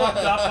 I fucked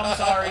up. I'm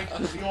sorry.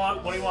 What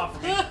do you want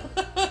from me?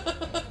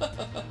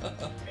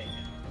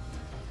 Bacon.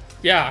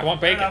 Yeah, I want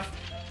Fair bacon. enough.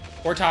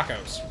 Or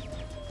tacos.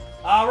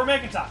 We're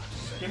making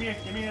tacos. Give me a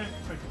quick minute.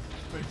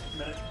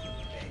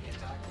 Bacon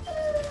tacos.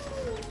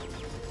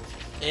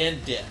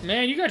 And dip.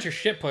 Man, you got your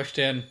shit pushed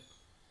in.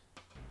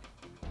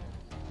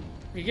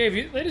 They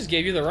just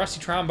gave you the rusty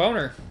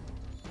tromboner.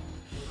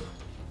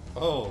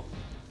 Oh.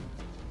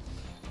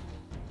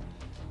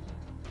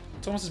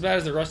 It's almost as bad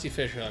as the rusty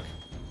fish hook.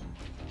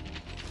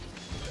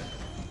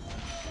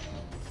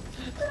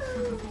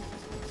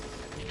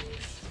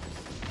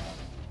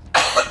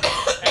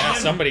 Yeah,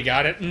 somebody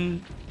got it.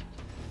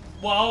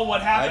 Well,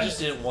 what I happens? just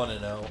didn't want to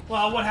know.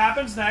 Well, what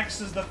happens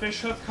next is the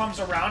fish hook comes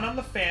around on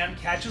the fan,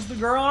 catches the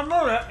girl on the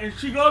and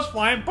she goes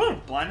flying,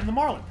 boom, blinding the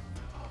marlin.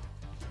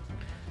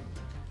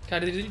 God,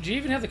 did you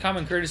even have the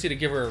common courtesy to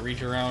give her a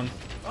reach around?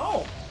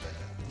 Oh,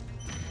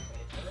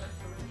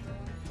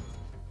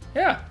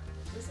 Yeah,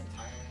 This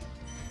entire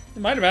it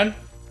might have been.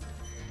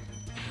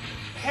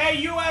 hey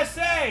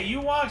USA, you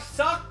want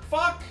suck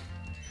fuck?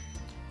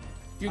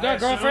 You I got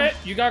assume. girlfriend?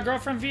 You got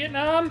girlfriend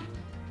Vietnam?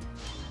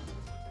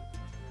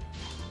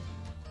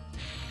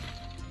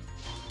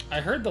 I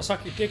heard they'll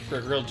suck your dick for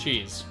a grilled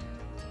cheese.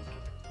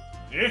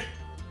 Yeah.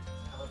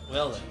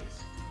 Well then.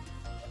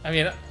 I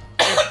mean,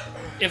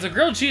 if the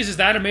grilled cheese is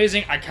that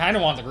amazing, I kind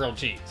of want the grilled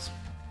cheese.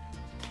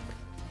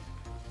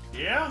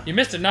 Yeah. You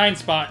missed a 9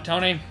 spot,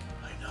 Tony.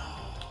 I know.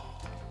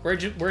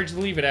 Where'd you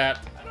leave it at?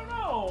 I don't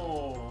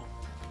know.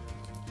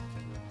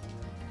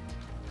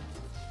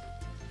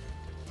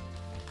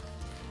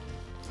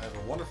 I have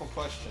a wonderful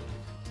question.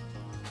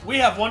 We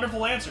have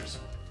wonderful answers.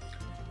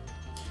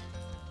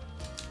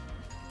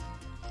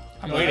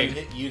 I'm Go waiting.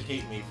 ahead. You'd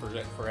hate me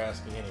for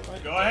asking anyway.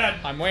 Go ahead.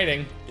 I'm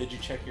waiting. Did you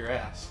check your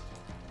ass?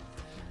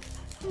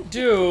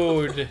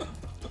 Dude.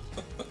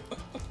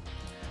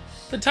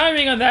 The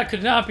timing on that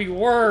could not be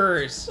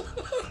worse.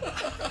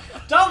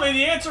 Tell me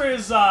the answer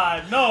is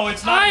no,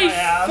 it's not my I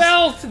ass.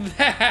 felt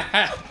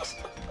that.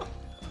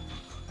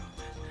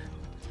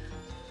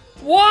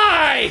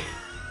 Why?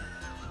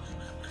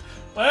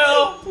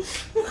 Well,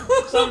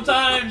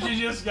 sometimes you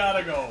just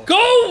gotta go. Go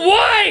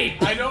white!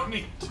 I don't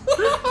need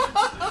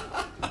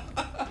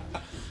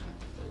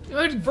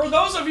For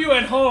those of you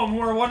at home who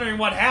are wondering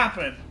what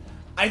happened,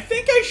 I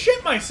think I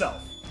shit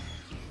myself.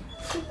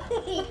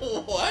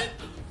 What?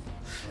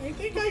 I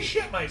think I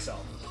shit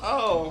myself.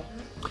 Oh.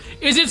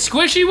 Is it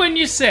squishy when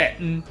you sit?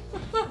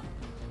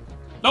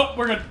 Nope,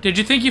 we're good. Did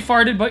you think you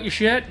farted but you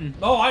shit?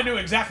 No, I knew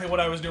exactly what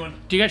I was doing.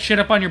 Do you got shit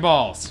up on your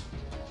balls?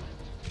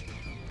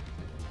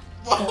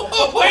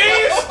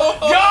 Please!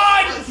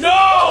 God,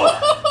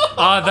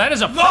 no! That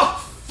is a The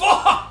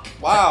fuck!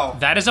 Wow.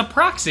 that is a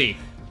proxy.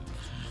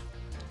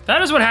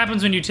 That is what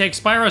happens when you take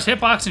Spyro's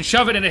hitbox and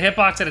shove it in a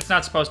hitbox that it's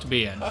not supposed to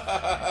be in.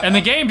 And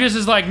the game just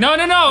is like, no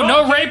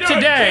Can't rape do it,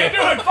 today.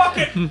 Can't do it, fuck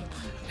it!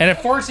 And it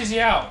forces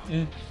you out.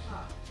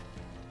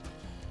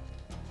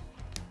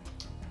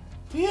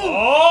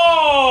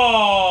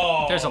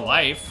 Oh! There's a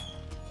life.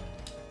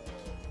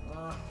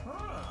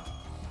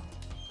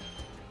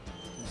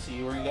 You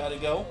see where you gotta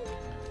go?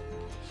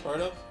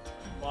 Sort of?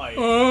 Life.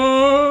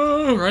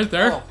 Right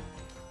there. Oh.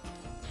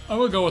 I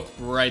will go with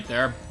right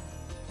there.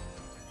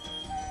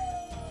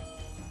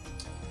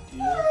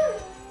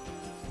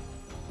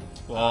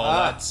 Well,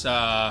 that's,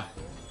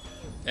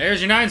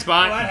 there's your 9 Well, that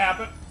spot.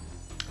 happened.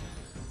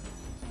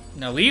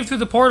 Now leave through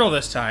the portal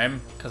this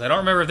time, because I don't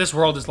remember if this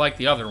world is like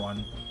the other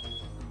one.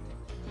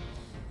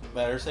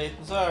 Better safe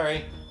than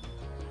sorry.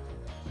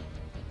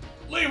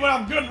 Leave when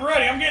I'm good and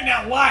ready. I'm getting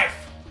that life.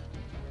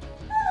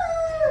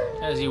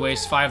 As he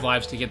wastes 5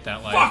 lives to get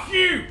that life. Fuck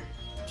you!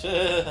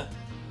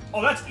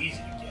 Oh, that's easy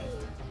to get.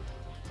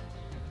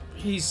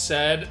 He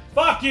said,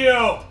 fuck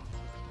you!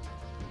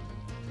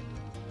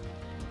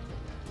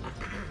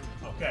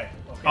 Okay.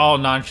 All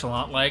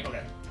nonchalant like.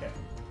 Okay.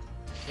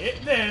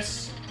 Hit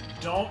this.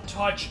 Don't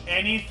touch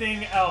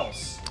anything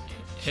else.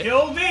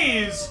 Kill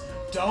these.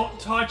 Don't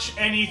touch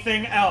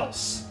anything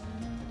else.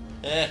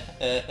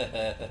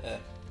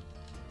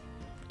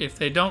 If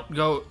they don't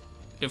go...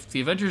 If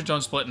the Avengers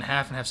don't split in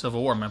half and have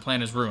Civil War, my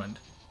plan is ruined.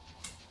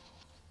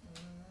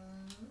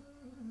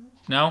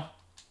 No?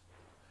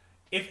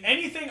 If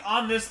anything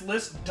on this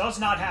list does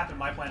not happen,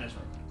 my plan is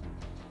ruined.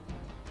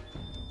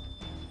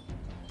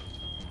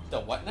 The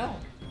what now?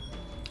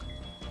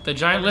 The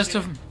giant list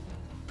of...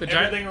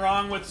 Everything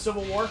wrong with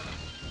Civil War?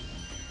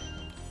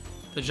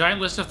 The giant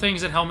list of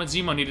things that Helmut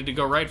Zemo needed to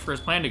go right for his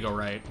plan to go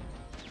right.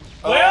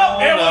 Well,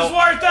 it was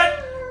worth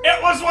it!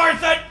 It was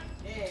worth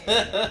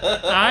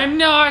it! I'm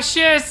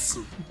nauseous!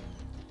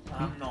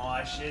 I'm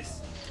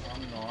nauseous.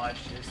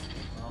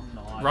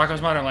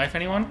 Rocko's Modern Life,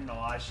 anyone? I'm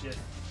nauseous.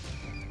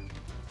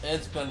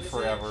 It's been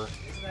forever.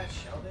 Isn't that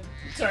Sheldon?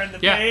 You turn the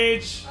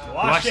page, you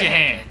wash your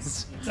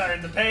hands. You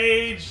turn the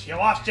page, you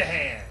wash your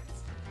hands.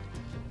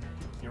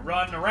 You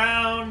run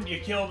around, you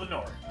kill the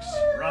Gnorcs.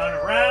 You run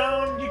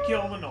around, you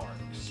kill the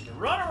Gnorcs. You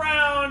run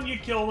around, you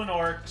kill the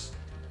Gnorcs.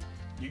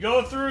 You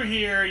go through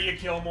here, you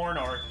kill more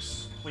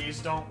Gnorcs. Please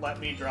don't let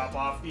me drop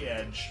off the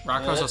edge.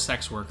 Rocco's a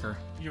sex worker.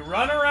 You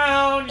run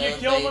around, you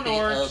kill the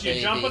Gnorcs, you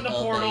jump in the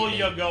portal,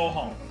 you go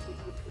home.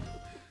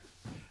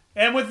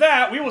 And with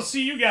that, we will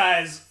see you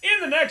guys in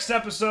the next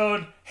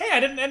episode. Hey, I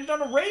didn't end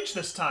on a rage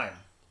this time.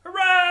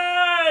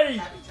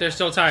 Hooray! There's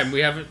still time.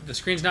 We haven't. The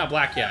screen's not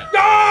black yet.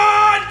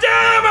 God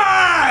damn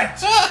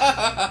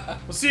it!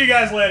 We'll see you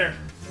guys later.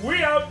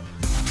 We out.